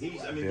like him.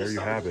 He's. I mean, There this you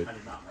stuff have is it. kind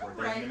of not worth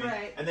it. Right, You know what I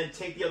mean? right. And then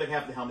take the other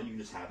half of the helmet. You can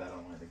just have that. I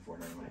don't want anything for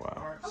it anyway.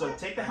 Wow. So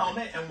take the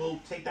helmet, and we'll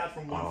take that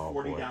from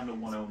 140 boy. down to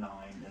 109,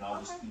 and I'll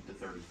just keep the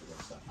 30 for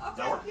this stuff. Does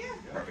that work? Yeah.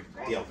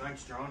 Perfect. Deal.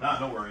 Thanks, John.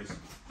 No worries.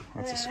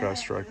 That's a Sky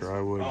Striker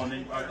I would. Oh, and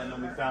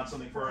then we found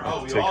something for.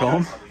 Oh, we Take all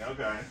home? got something.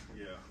 Okay.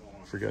 Yeah, hold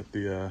on a forget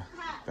the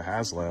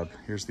HasLab.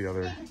 Here's the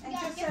other And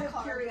just out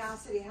of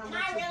curiosity, how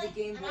much is the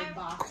Game Boy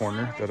box?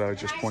 corner that I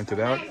just pointed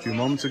out a few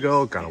moments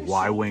ago. Got a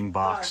Y-wing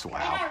box. Wow.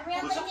 I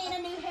really need a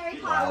new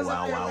Harry Wow, Potter.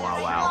 wow, wow,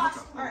 wow, wow.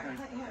 All right,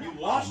 You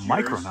lost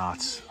yours.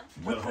 Micronauts.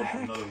 You better hope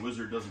another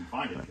wizard doesn't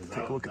find it. 'Cause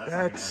Take a look at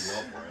that's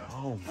that. not gonna end well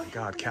for you. Oh my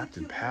God,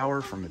 Captain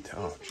Power from the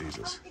oh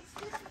Jesus.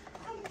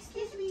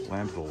 Excuse me.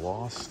 Land of the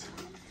Lost.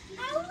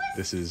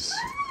 This is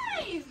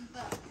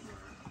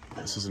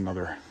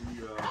another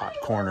hot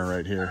corner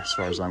right here as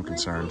far as I'm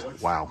concerned.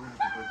 Wow.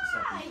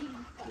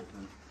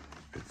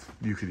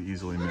 You could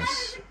easily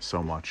miss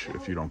so much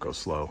if you don't go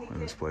slow in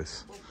this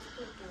place.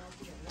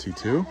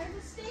 T2.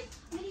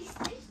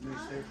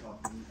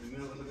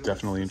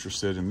 Definitely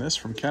interested in this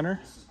from Kenner.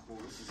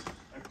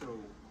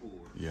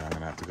 Yeah, I'm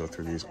gonna have to go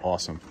through these.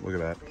 Awesome. Look at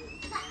that.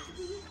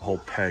 A whole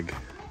peg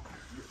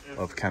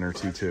of Kenner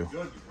T2.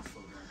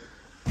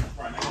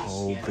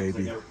 Oh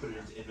baby.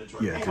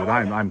 Yeah, dude,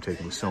 I'm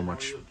taking so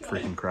much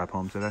freaking crap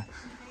home today.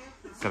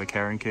 Got a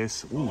carrying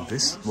case. Ooh,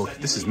 this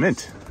is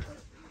mint.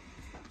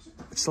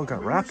 It's still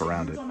got wrap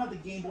around it.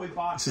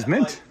 This is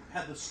mint.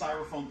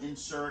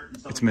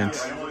 It's mint.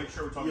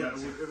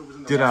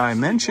 Did I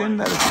mention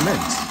that it's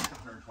mint?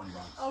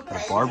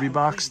 Got a Barbie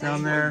box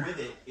down there.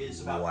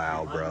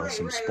 Wow, bro.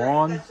 Some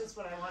Spawn. That's just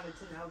what I wanted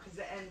to know.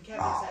 And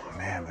Kevin Oh said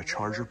man, the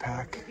charger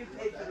pack. you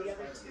paid for the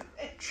other two.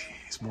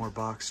 Jeez, more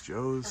Box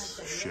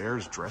Joe's.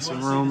 Cher's dressing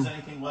room.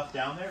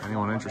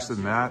 Anyone interested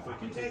in that?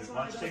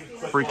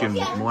 Freaking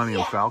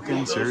Millennium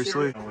Falcon,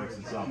 seriously?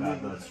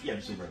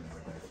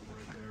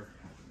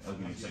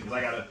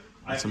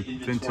 Some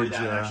vintage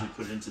actually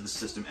put it into the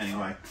system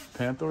anyway.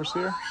 Panthers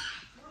here.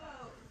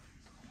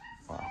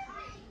 Wow.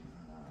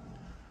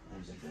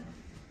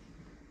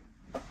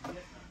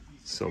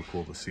 So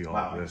cool to see all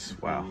of this.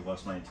 Wow.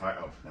 Lost my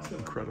entire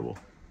Incredible.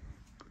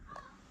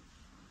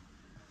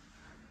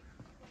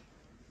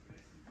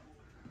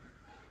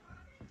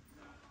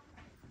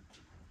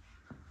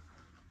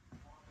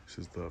 This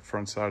is the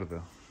front side of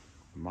the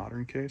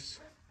modern case.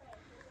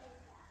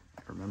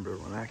 I remember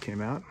when that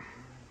came out.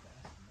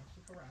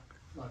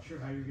 Not sure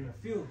how you're gonna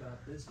feel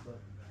about this, but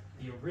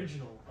the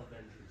original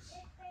Avengers.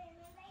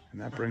 And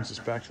that brings us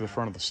back to the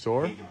front of the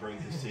store. And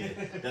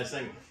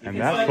that,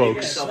 that,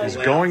 folks, is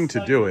going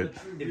to do it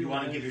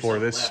for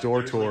this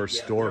store tour,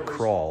 store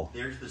crawl.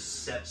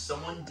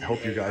 I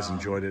hope you guys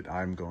enjoyed it.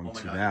 I'm going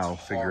to now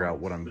figure out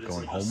what I'm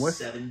going home with.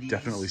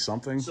 Definitely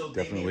something,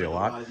 definitely a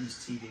lot.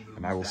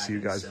 And I will see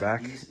you guys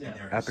back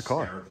at the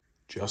car.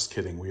 Just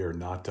kidding, we are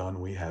not done.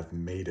 We have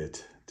made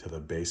it to the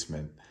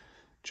basement.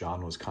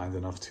 John was kind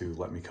enough to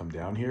let me come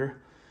down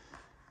here.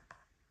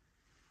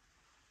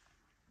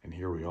 And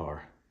here we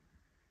are.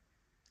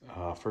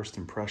 First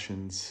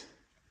impressions,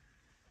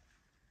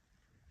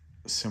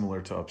 similar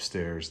to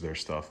upstairs, there's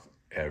stuff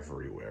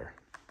everywhere.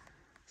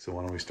 So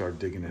why don't we start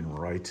digging in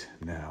right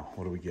now?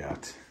 What do we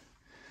got?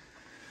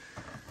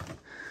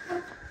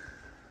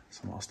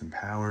 Some Austin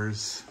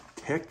Powers,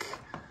 Tick,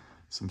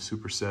 some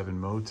Super 7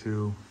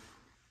 Motu,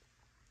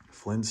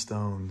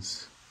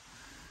 Flintstones.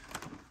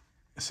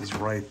 This is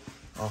right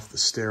off the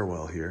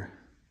stairwell here,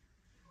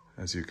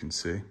 as you can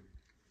see.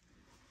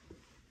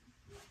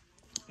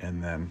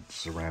 And then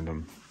just a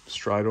random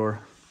Stridor,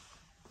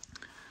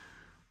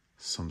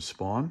 some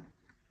Spawn,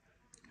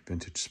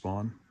 vintage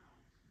Spawn.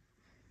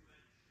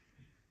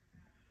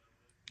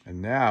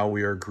 And now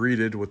we are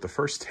greeted with the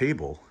first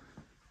table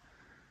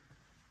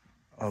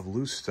of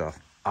loose stuff.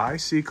 I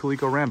see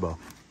Coleco Rambo.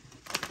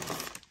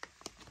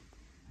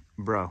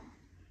 Bro.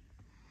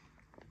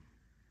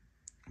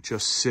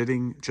 Just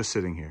sitting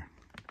here.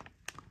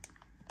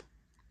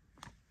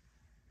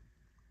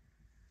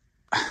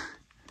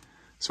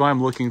 So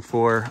I'm looking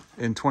for,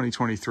 in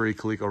 2023,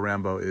 Coleco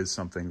Rambo is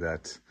something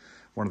that,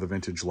 one of the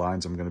vintage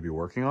lines I'm going to be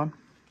working on.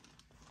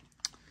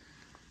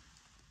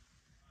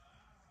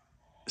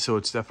 So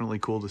it's definitely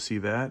cool to see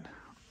that.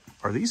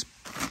 Is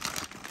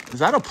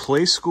that a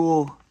Play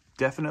School,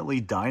 definitely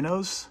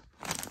Dinos?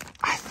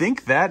 I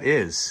think that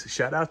is.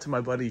 Shout out to my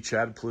buddy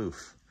Chad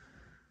Plouffe,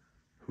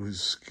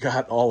 who's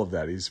got all of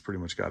that. He's pretty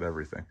much got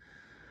everything.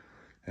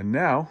 And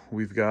now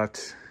we've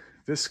got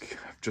this,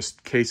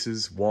 just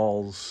cases,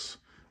 walls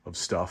of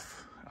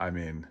stuff. I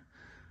mean,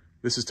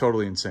 this is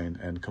totally insane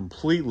and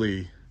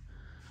completely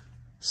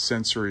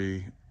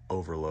sensory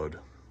overload.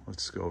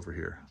 Let's go over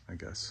here, I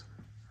guess.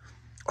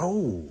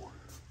 Oh,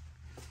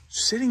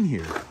 sitting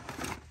here,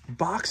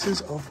 boxes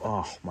of,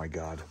 oh my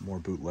God, more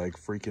bootleg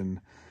freaking,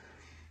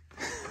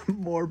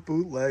 more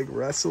bootleg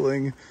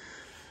wrestling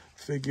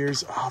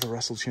figures. Oh, the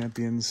Wrestle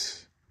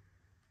Champions.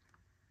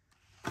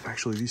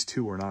 Actually, these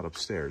two were not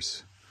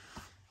upstairs.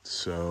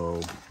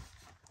 So,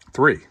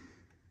 3.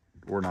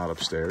 We're not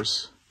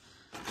upstairs.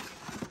 Oh,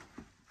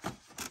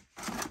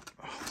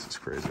 this is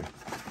crazy.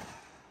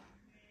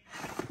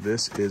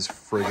 This is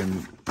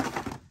friggin'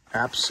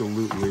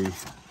 absolutely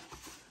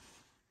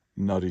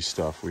nutty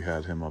stuff. We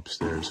had him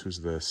upstairs. Who's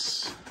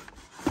this?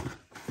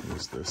 Who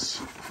is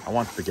this? I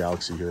want the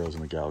Galaxy Heroes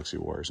and the Galaxy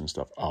Warriors and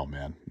stuff. Oh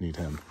man, need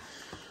him.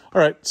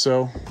 All right,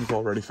 so we've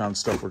already found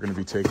stuff we're going to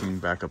be taking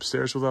back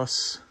upstairs with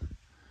us.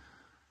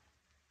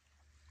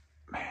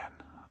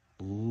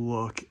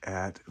 look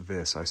at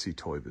this. I see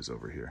Toy Biz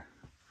over here.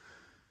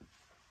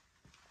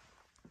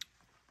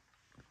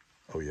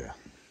 Oh yeah.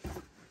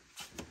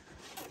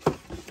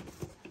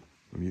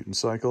 The Mutant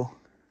Cycle.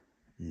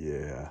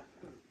 Yeah.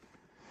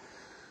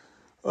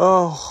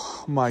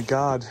 Oh my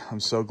God. I'm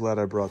so glad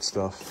I brought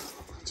stuff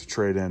to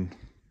trade in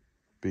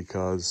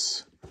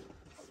because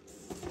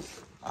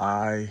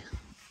I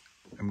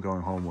am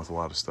going home with a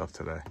lot of stuff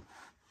today.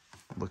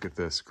 Look at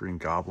this Green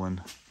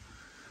Goblin.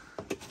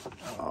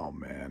 Oh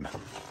man.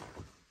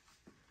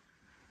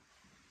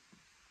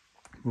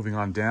 Moving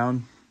on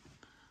down.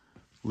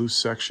 Loose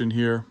section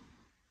here.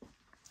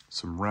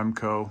 Some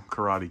Remco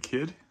Karate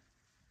Kid.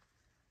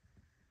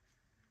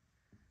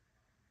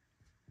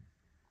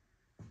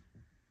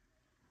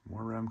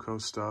 More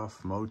Remco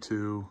stuff.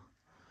 Motu.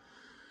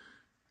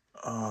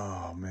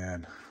 Oh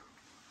man.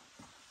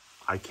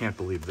 I can't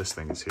believe this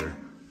thing is here.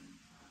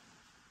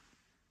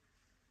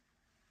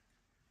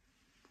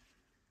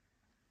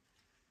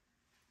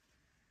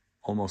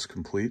 Almost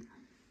complete.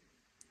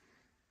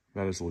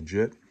 That is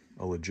legit.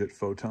 A legit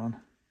photon.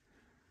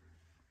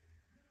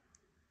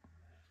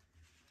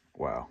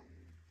 Wow.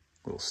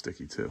 A little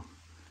sticky too.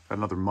 Got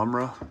another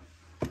Mumra.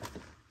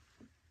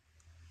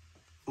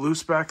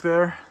 Loose back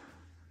there.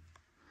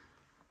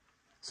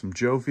 Some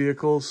Joe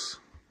vehicles.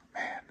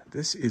 Man,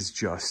 this is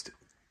just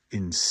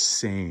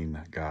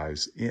insane,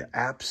 guys. Yeah,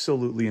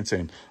 absolutely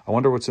insane. I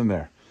wonder what's in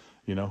there.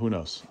 You know, who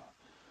knows?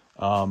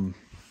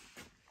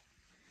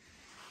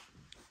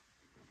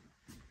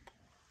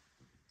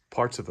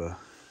 Parts of a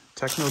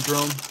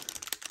Technodrome.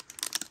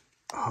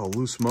 Oh,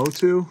 loose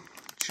Motu.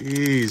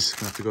 Jeez,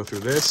 gonna have to go through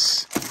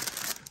this.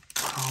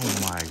 Oh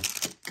my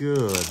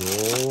good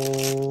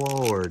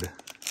Lord.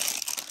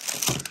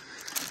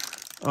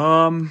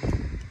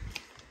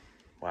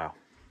 Wow.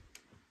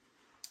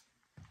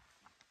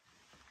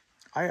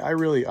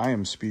 I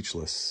am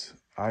speechless.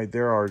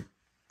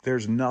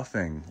 There's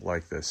nothing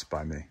like this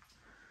by me.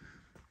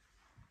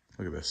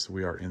 Look at this.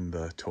 We are in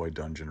the toy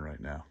dungeon right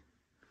now.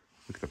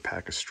 Look at the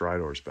pack of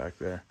Stridors back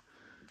there.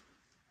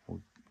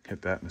 We'll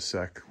hit that in a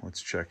sec.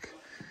 Let's check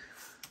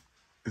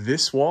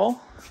this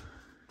wall.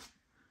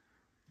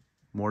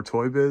 More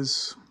Toy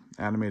Biz.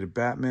 Animated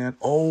Batman.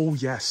 Oh,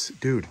 yes.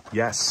 Dude,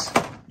 yes.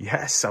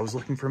 Yes, I was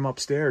looking for him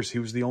upstairs. He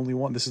was the only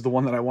one. This is the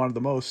one that I wanted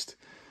the most.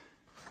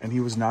 And he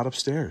was not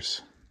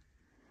upstairs.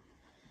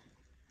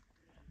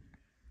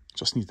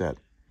 Just need that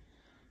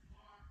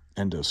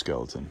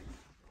endoskeleton.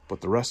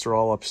 But the rest are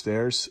all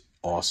upstairs.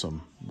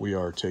 Awesome. We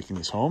are taking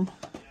these home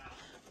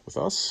with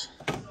us.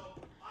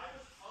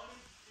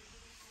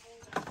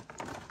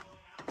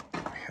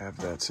 We have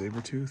that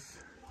Sabretooth.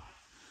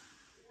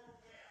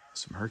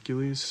 Some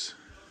Hercules.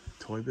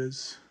 Toy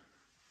Biz.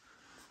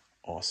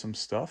 Awesome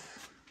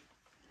stuff.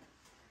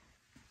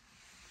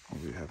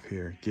 What do we have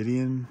here?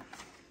 Gideon.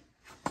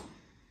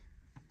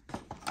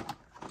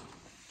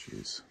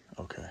 Jeez.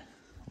 Okay.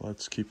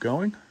 Let's keep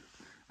going.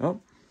 Oh,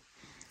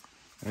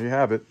 there you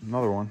have it.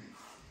 Another one.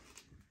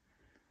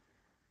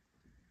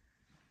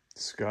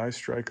 Sky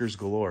Strikers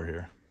galore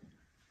here.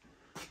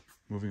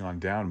 Moving on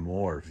down,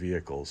 more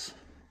vehicles.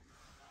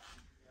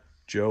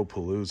 Joe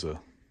Palooza.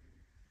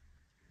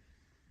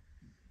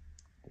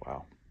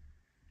 Wow.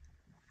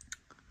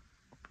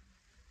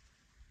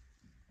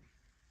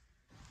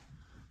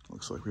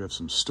 Looks like we have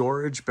some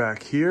storage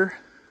back here.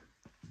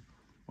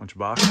 Bunch of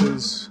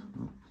boxes.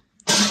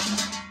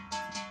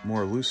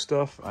 More loose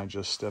stuff. I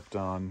just stepped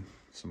on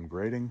some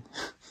grating.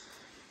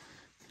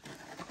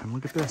 And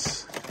look at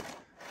this.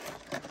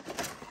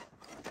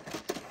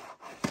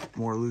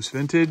 More loose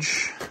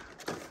vintage.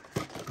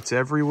 It's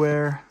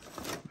everywhere.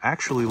 I'm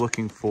actually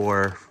looking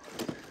for,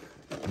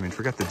 I mean,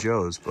 forget the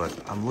Joes, but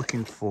I'm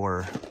looking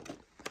for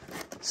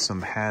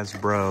some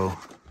Hasbro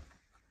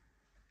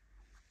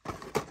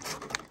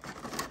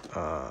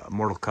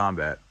Mortal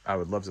Kombat. I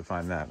would love to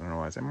find that. I don't know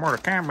why I say Mortal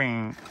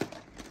Kombat.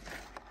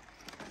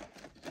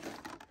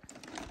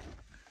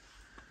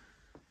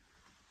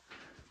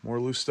 More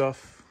loose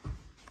stuff.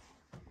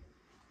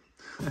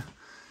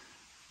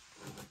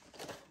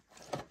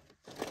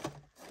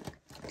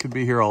 Could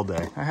be here all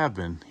day. I have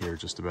been here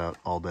just about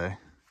all day.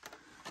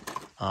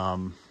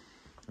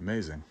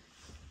 Amazing.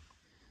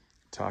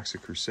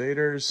 Toxic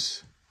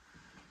Crusaders.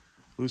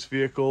 Loose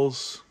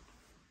vehicles.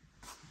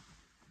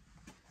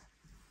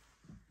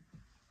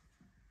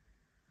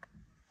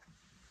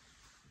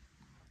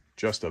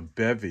 Just a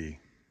bevy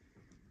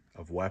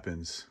of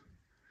weapons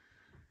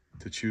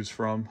to choose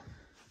from.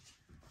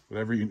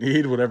 Whatever you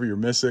need, whatever you're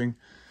missing.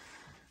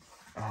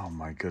 Oh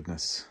my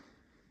goodness.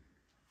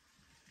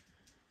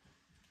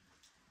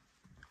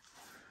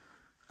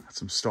 Got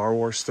some Star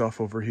Wars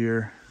stuff over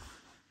here.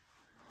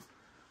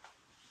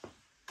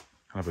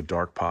 I have a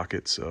dark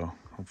pocket, so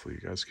hopefully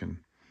you guys can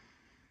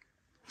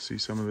see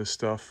some of this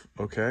stuff.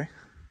 Okay.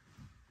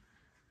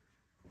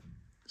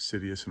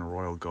 Sidious and a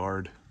Royal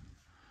Guard.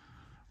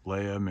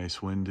 Leia, Mace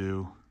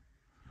Windu.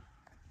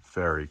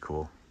 Very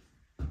cool.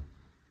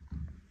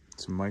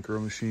 Some micro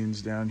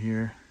machines down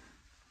here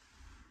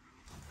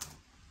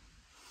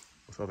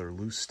with other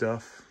loose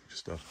stuff.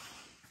 Just a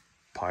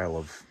pile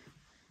of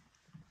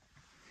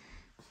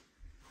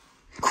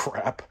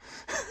crap.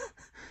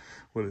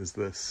 What is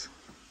this?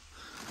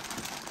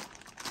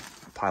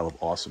 A pile of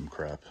awesome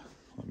crap.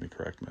 Let me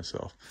correct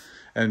myself.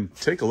 And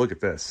take a look at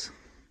this.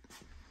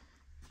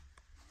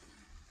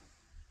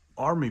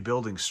 Army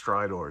building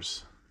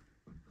Stridors.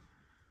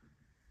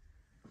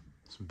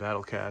 Some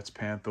Battle Cats,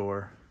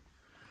 Panther.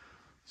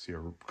 See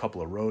a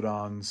couple of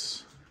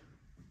Rodons.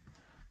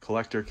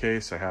 Collector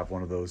case. I have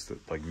one of those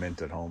that like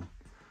mint at home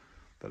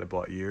that I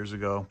bought years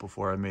ago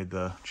before I made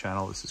the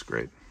channel. This is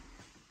great.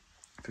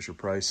 Fisher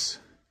Price.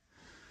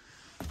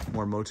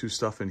 More Motu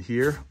stuff in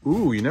here.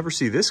 Ooh, you never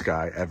see this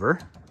guy ever.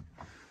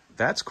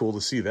 That's cool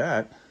to see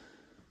that.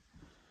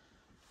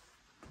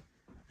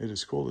 It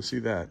is cool to see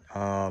that.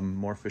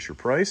 More Fisher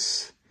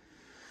Price.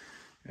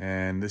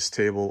 And this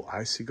table,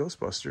 I see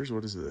Ghostbusters.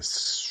 What is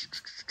this?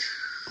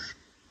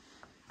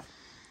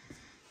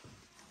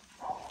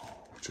 Oh,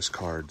 just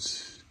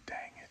cards.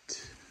 Dang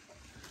it.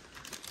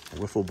 A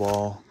wiffle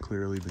ball,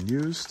 clearly been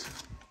used.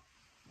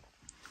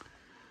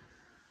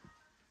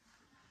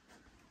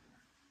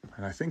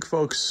 And I think,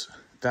 folks,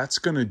 that's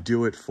going to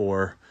do it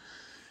for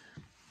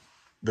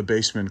the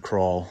basement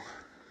crawl.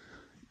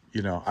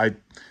 You know,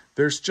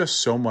 there's just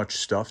so much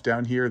stuff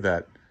down here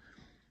that,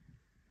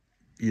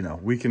 you know,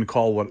 we can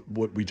call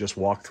what we just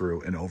walked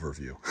through an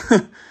overview.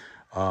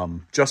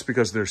 Just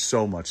because there's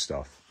so much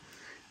stuff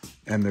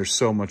and there's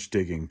so much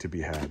digging to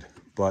be had.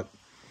 But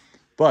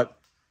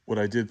what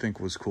I did think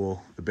was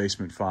cool, the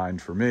basement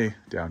find for me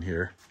down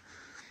here,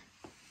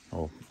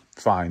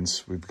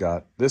 finds, we've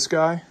got this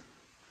guy,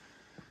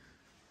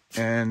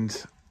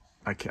 and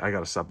I got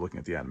to stop looking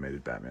at the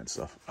animated Batman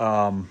stuff.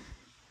 And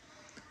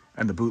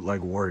the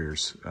bootleg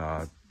Warriors,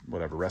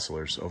 whatever,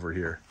 wrestlers over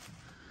here.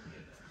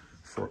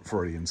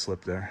 Freudian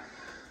slip there.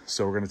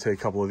 So we're going to take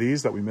a couple of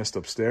these that we missed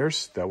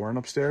upstairs, that weren't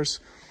upstairs,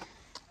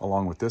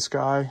 along with this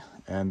guy,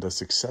 and a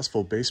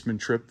successful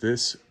basement trip.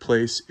 This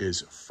place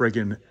is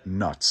friggin'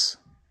 nuts.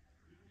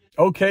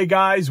 Okay,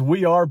 guys,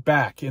 we are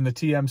back in the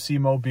TMC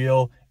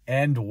Mobile,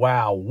 and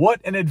wow, what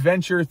an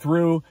adventure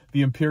through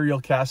the Imperial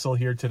Castle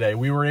here today.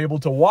 We were able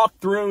to walk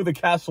through the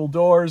castle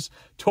doors,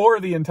 tour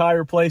the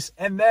entire place,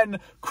 and then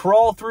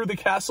crawl through the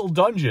castle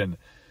dungeon.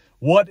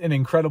 What an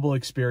incredible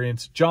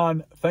experience.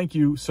 John, thank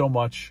you so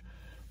much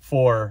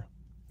for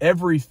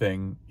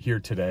everything here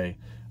today.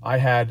 I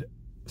had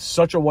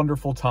such a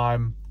wonderful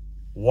time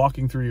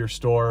walking through your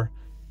store,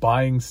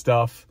 buying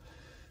stuff,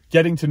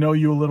 getting to know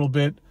you a little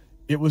bit.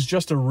 It was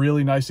just a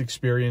really nice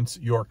experience.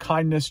 Your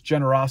kindness,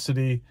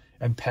 generosity,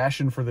 and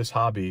passion for this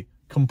hobby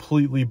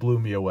completely blew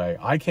me away.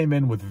 I came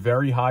in with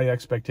very high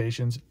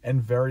expectations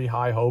and very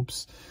high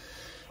hopes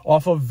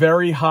off of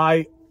very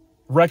high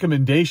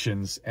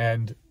recommendations,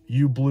 and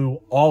you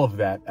blew all of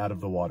that out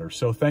of the water.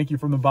 So thank you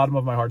from the bottom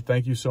of my heart.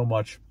 Thank you so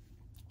much.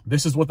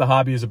 This is what the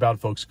hobby is about,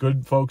 folks.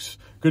 Good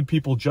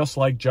people just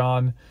like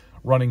John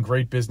running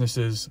great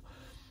businesses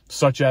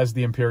such as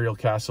the Imperial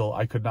Castle.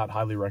 I could not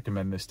highly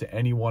recommend this to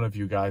any one of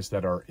you guys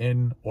that are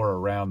in or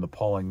around the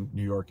Pawling,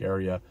 New York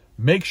area.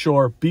 Be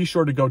sure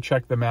to go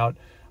check them out.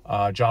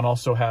 John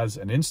also has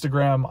an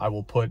Instagram. I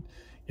will put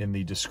in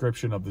the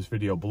description of this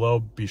video below.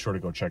 Be sure to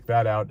go check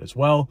that out as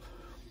well.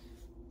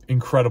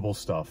 Incredible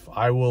stuff.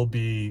 I will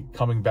be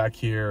coming back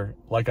here,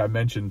 like I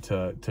mentioned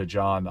to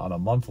John, on a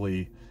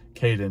monthly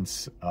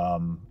cadence.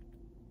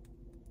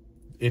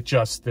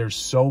 There's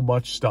so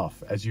much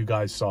stuff, as you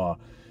guys saw.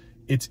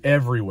 It's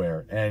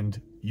everywhere,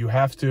 and you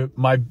have to,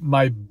 my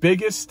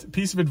biggest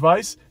piece of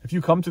advice, if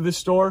you come to this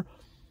store,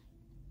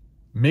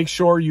 make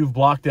sure you've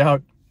blocked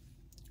out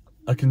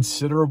a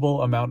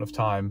considerable amount of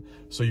time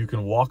so you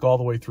can walk all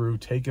the way through,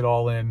 take it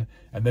all in,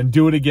 and then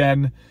do it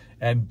again.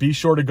 And be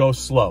sure to go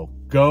slow.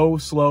 Go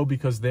slow,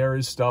 because there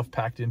is stuff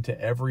packed into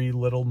every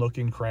little nook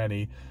and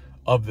cranny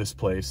of this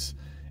place.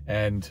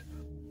 And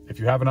if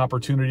you have an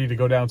opportunity to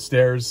go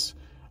downstairs,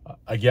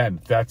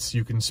 again,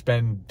 you can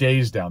spend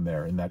days down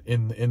there in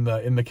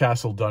the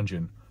castle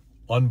dungeon.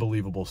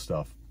 Unbelievable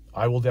stuff.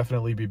 I will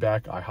definitely be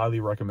back. I highly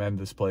recommend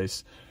this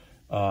place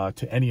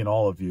to any and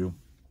all of you,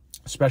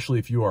 especially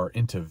if you are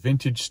into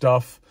vintage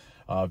stuff,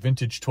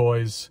 vintage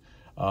toys,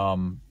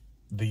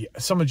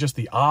 some of just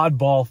the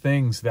oddball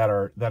things that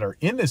are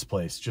in this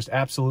place. Just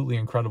absolutely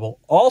incredible.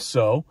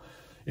 Also,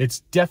 it's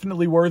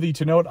definitely worthy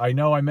to note, I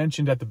know I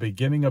mentioned at the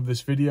beginning of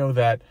this video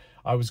that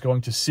I was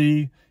going to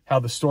see how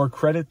the store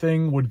credit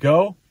thing would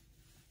go.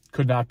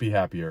 Could not be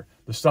happier.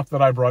 The stuff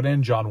that I brought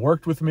in, John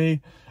worked with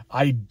me.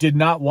 I did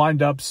not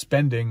wind up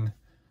spending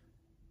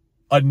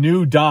a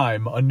new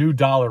dime, a new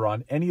dollar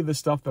on any of the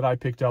stuff that I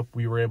picked up.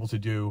 We were able to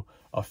do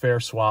a fair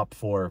swap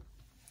for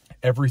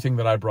everything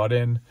that I brought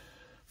in,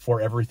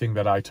 for everything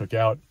that I took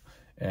out,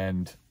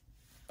 and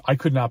I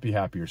could not be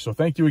happier. So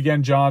thank you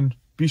again, John.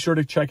 Be sure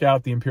to check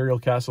out the Imperial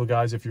Castle,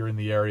 guys, if you're in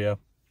the area.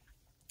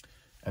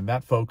 And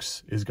that,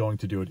 folks, is going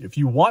to do it. If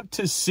you want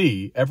to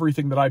see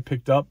everything that I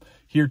picked up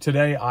here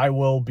today, I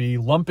will be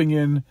lumping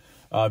in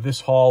this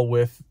haul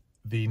with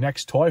the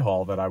next toy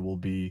haul that I will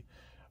be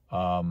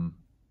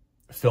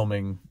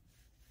filming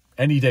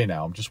any day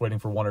now. I'm just waiting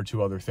for one or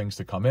two other things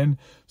to come in.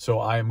 So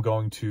I am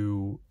going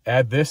to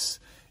add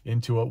this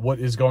into what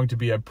is going to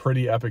be a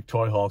pretty epic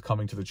toy haul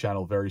coming to the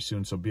channel very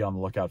soon, so be on the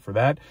lookout for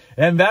that.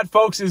 And that,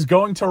 folks, is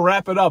going to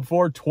wrap it up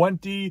for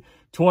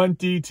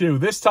 2022.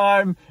 This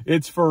time,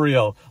 it's for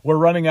real. We're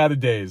running out of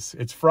days.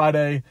 It's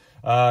Friday,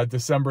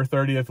 December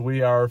 30th.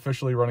 We are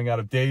officially running out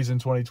of days in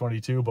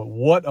 2022, but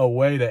what a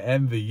way to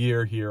end the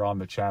year here on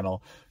the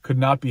channel. Could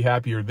not be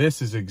happier.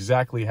 This is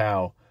exactly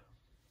how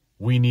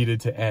we needed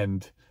to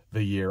end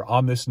the year,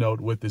 on this note,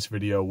 with this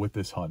video, with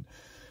this hunt.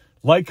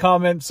 Like,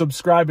 comment,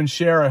 subscribe, and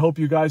share. I hope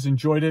you guys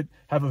enjoyed it.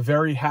 Have a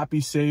very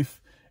happy,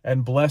 safe,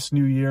 and blessed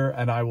new year,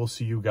 and I will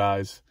see you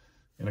guys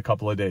in a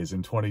couple of days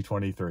in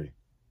 2023.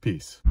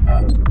 Peace.